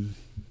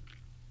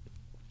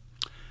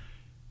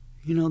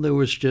 There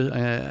was just.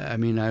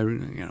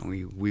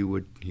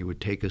 He would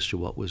take us to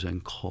what was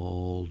then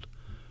called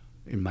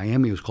in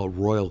Miami, it was called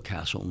Royal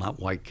Castle, not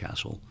White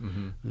Castle.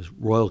 It was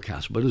Royal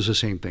Castle, but it was the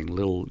same thing.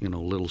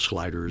 Little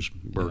sliders,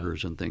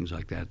 burgers, and things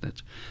like that.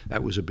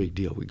 That was a big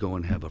deal. We go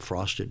and have a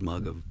frosted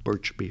mug of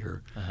birch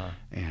beer,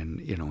 and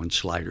and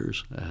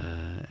sliders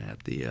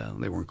at the.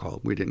 They weren't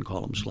called. We didn't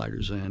call them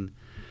sliders then.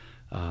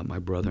 My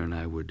brother and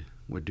I would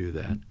do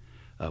that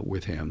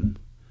with him.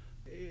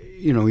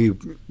 He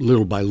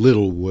little by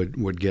little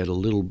would get a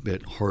little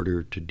bit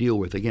harder to deal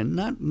with. Again,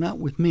 not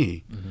with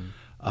me.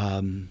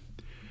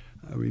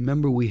 I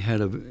remember we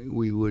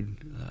would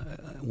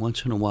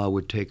once in a while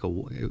would take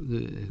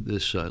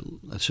this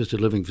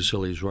assisted living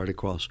facility is right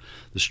across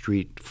the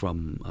street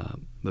from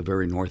the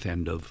very north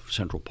end of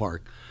Central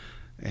Park,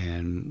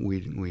 and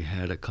we'd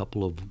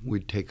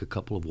take a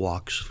couple of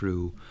walks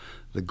through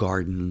the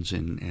gardens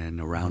and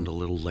around a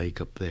little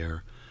lake up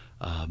there.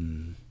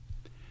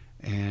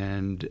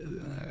 And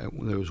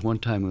there was one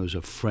time it was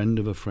a friend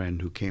of a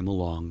friend who came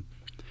along.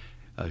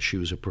 She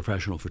was a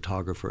professional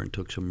photographer and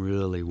took some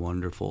really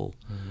wonderful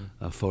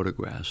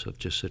photographs of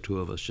just the two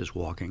of us just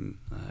walking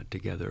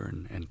together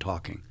and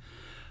talking.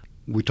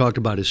 We talked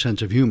about his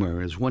sense of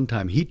humor. As one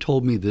time he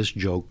told me this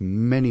joke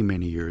many,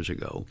 many years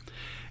ago,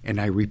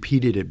 and I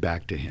repeated it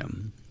back to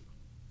him.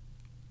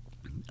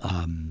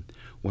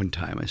 One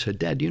time I said,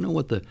 "Dad, do you know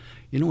what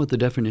the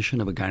definition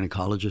of a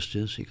gynecologist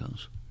is?" He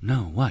goes,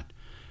 "No, what?"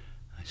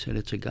 I said,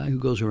 "It's a guy who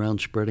goes around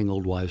spreading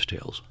old wives'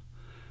 tales."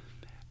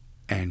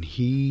 And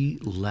he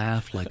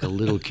laughed like a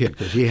little kid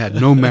because he had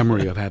no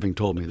memory of having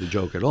told me the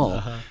joke at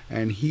all.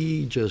 And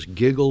he just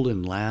giggled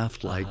and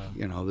laughed like,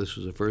 this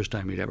was the first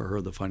time he'd ever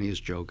heard the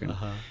funniest joke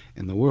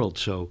in the world.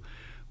 So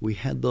we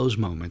had those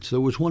moments. There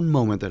was one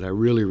moment that I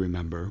really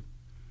remember.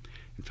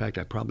 In fact,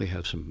 I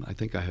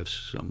think I have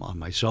some on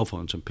my cell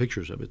phone, some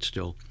pictures of it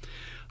still.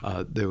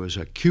 There was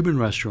a Cuban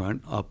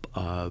restaurant up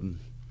on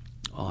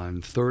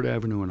 3rd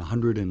Avenue and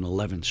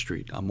 111th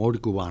Street, Amor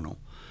Cubano.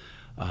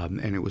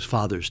 And it was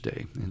Father's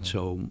Day, and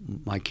so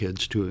my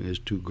kids, his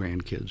two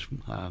grandkids,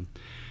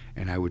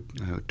 and I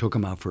took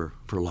them out for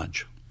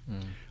lunch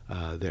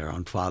there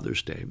on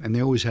Father's Day, and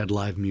they always had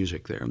live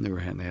music there, and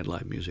they had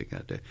live music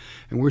that day,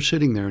 and we're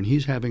sitting there, and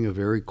he's having a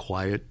very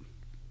quiet.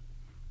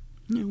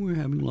 We're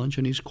having lunch,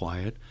 and he's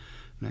quiet,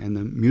 and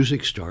the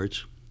music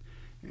starts,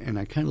 and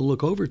I kind of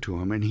look over to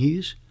him, and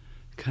he's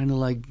kind of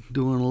like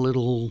doing a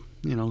little,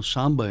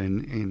 samba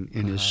in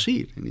his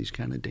seat, and he's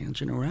kind of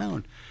dancing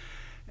around.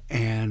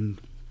 And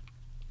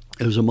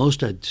it was the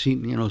most I'd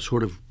seen,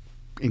 sort of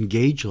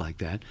engaged like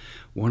that.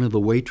 One of the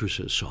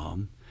waitresses saw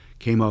him,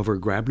 came over,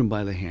 grabbed him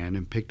by the hand,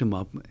 and picked him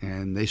up,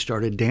 and they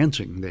started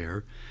dancing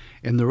there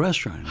in the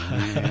restaurant.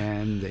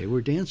 And they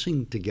were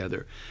dancing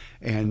together.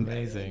 And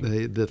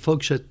amazing. The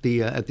folks at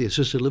the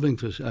assisted living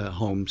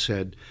home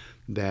said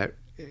that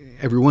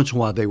every once in a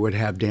while they would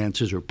have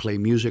dances or play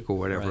music or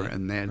whatever,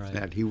 and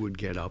that he would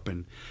get up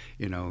and,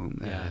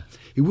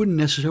 he wouldn't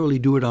necessarily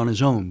do it on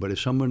his own, but if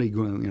somebody,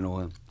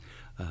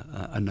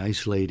 a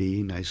nice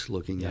lady,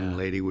 nice-looking young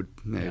lady would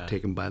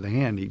take him by the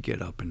hand, he'd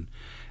get up and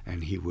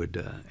he would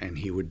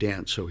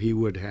dance. So he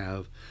would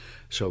have,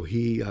 it's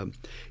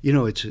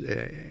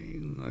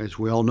as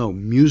we all know,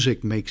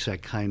 music makes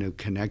that kind of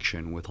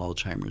connection with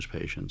Alzheimer's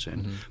patients,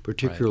 and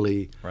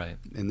particularly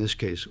in this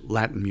case,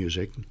 Latin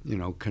music,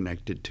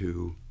 connected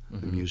to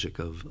the music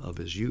of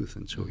his youth,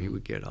 and so he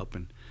would get up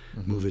and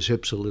move his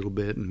hips a little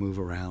bit and move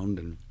around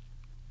and.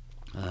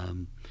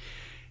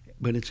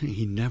 But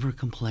he never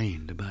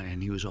complained about it,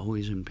 and he was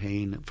always in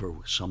pain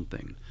for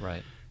something.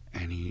 Right.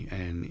 And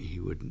he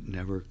would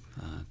never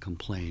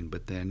complain.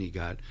 But then he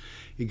got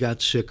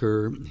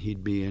sicker.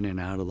 He'd be in and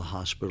out of the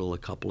hospital a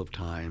couple of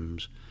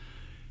times.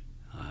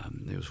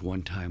 There was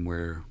one time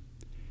where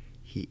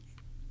he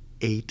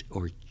ate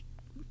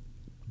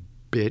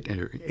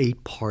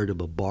part of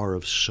a bar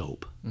of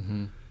soap.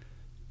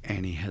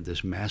 And he had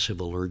this massive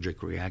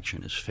allergic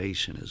reaction. His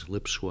face and his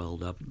lips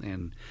swelled up,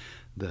 and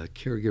the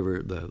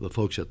caregiver, the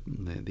folks at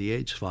the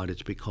aides thought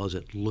it's because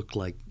it looked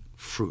like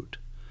fruit.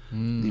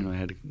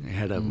 It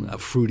had a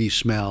fruity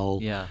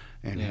smell,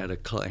 and they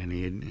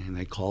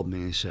called me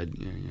and they said,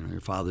 your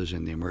father's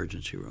in the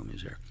emergency room.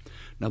 He's there.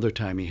 Another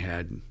time he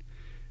had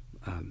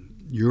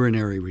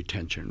urinary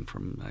retention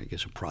from, I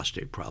guess, a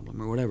prostate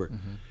problem or whatever.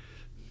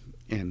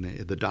 And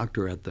the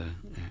doctor at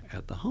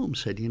the home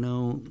said, I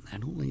don't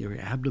think your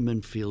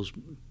abdomen feels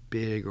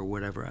big or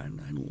whatever. I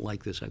don't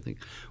like this. I think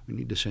we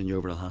need to send you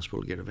over to the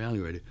hospital to get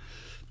evaluated.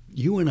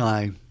 You and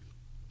I,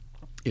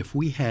 if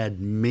we had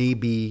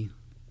maybe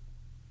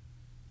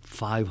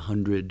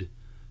 500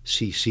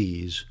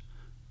 cc's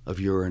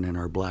of urine in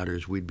our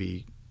bladders, we'd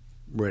be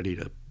ready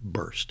to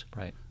burst.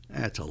 Right.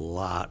 That's a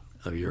lot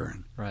of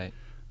urine. Right.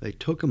 They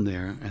took him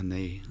there and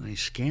they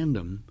scanned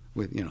him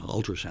with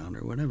ultrasound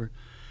or whatever.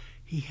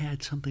 He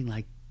had something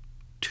like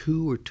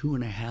 2 or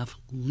 2.5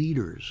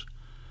 liters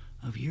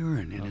of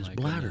urine in his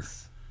bladder.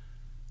 Goodness.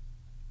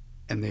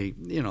 And they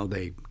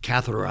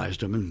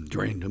catheterized him and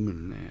drained him,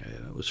 and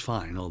it was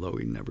fine, although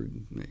his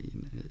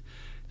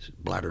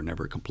bladder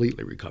never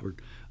completely recovered.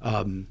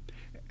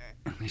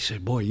 They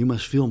said, "Boy, you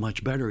must feel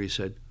much better." He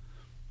said,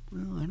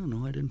 well, I don't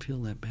know, I didn't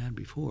feel that bad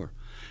before.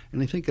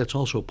 And I think that's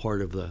also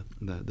part of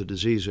the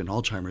disease in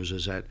Alzheimer's,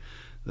 is that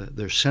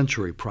their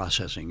sensory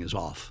processing is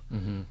off.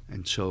 Mm-hmm.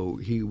 And so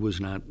he was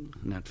not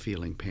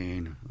feeling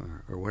pain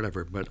or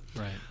whatever. But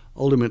Right.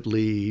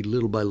 ultimately,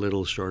 little by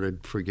little,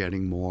 started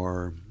forgetting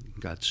more,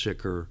 got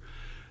sicker.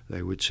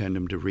 They would send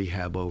him to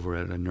rehab over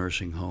at a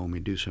nursing home.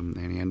 He'd do some,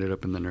 and he ended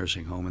up in the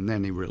nursing home. And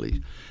then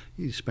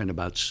he spent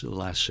about the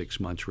last 6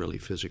 months really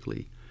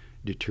physically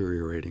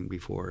deteriorating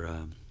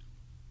before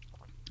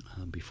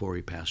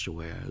he passed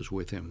away. I was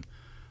with him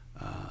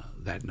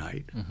that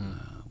night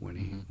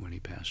when he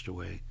passed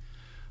away.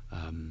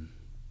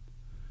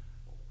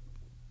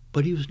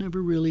 But he was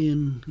never really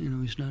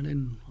he's not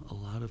in a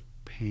lot of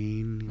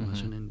pain. He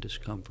wasn't in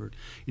discomfort.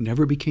 He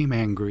never became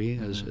angry,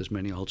 as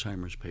many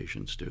Alzheimer's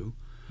patients do.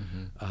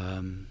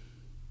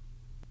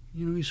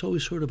 He's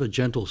always sort of a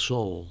gentle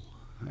soul,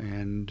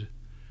 and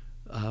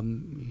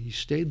he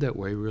stayed that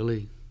way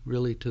really,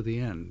 really to the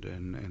end.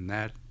 And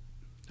that,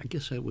 I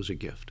guess that was a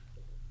gift.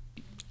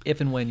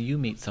 If and when you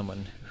meet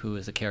someone who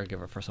is a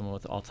caregiver for someone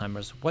with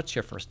Alzheimer's, what's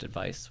your first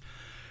advice?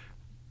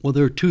 Well,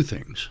 there are two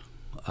things.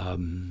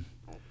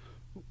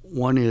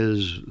 One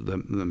is the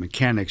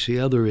mechanics. The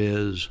other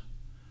is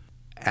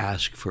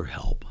ask for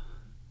help.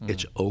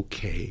 It's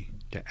okay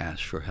to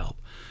ask for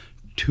help.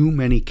 Too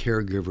many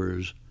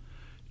caregivers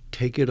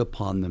take it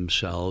upon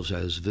themselves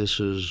as this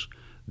is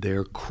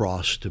their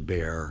cross to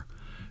bear.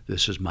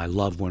 This is my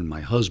loved one,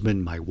 my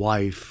husband, my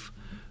wife,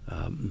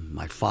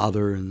 my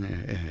father,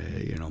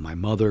 and my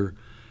mother.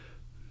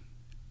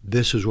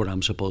 This is what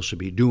I'm supposed to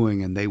be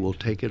doing, and they will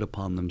take it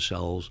upon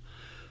themselves,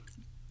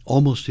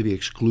 almost to the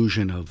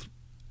exclusion of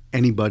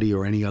anybody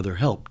or any other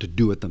help, to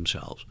do it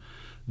themselves.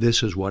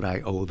 This is what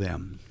I owe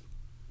them.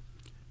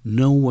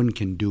 No one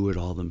can do it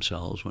all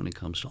themselves when it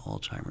comes to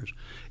Alzheimer's.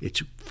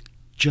 It's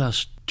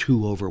just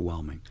too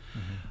overwhelming.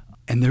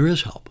 And there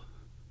is help.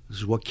 This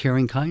is what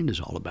Caring Kind is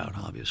all about,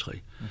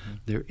 obviously.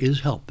 There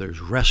is help. There's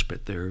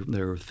respite.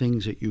 There are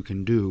things that you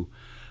can do.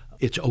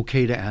 It's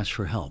okay to ask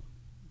for help.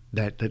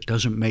 That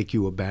doesn't make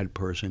you a bad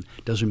person.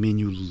 Doesn't mean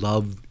you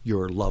love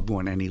your loved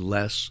one any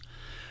less,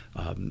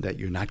 that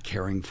you're not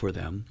caring for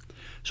them.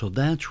 So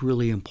that's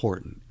really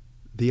important.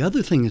 The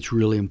other thing that's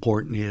really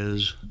important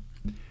is,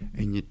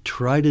 and you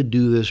try to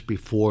do this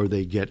before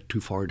they get too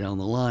far down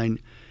the line,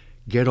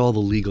 get all the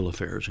legal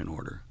affairs in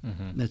order.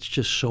 That's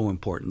just so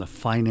important. The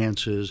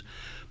finances,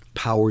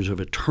 powers of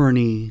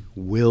attorney,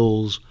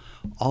 wills,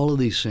 all of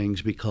these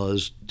things,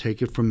 because,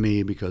 take it from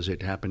me, because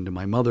it happened to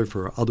my mother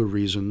for other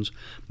reasons,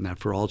 not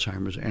for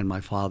Alzheimer's, and my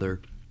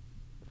father.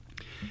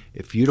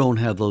 If you don't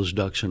have those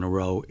ducks in a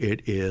row,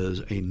 it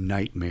is a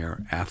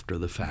nightmare after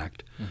the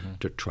fact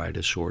to try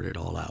to sort it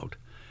all out.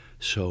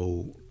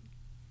 So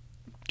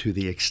to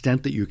the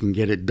extent that you can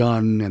get it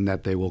done and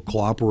that they will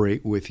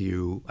cooperate with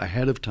you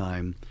ahead of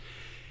time,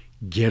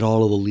 get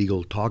all of the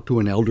legal, talk to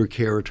an elder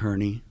care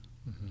attorney,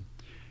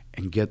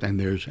 and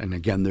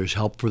there's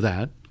help for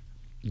that.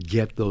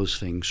 Get those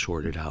things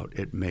sorted out.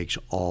 It makes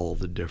all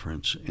the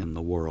difference in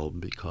the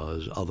world,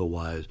 because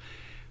otherwise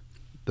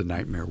the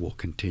nightmare will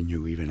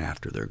continue even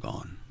after they're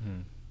gone.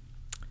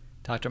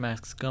 Dr.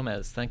 Max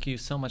Gomez, thank you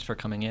so much for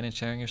coming in and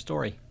sharing your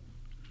story.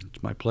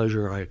 It's my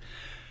pleasure.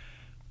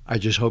 I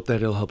just hope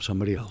that it'll help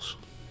somebody else.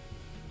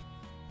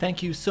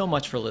 Thank you so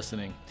much for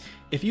listening.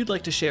 If you'd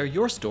like to share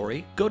your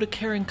story, go to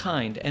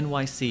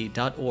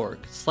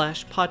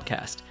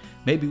caringkindnyc.org/podcast.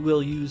 Maybe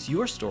we'll use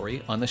your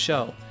story on the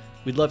show.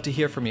 We'd love to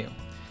hear from you.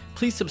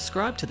 Please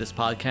subscribe to this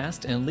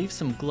podcast and leave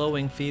some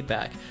glowing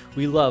feedback.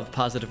 We love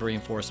positive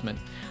reinforcement.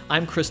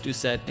 I'm Chris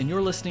Doucette, and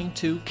you're listening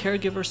to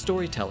Caregiver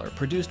Storyteller,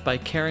 produced by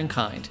Caring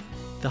Kind,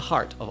 the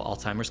heart of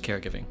Alzheimer's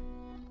caregiving.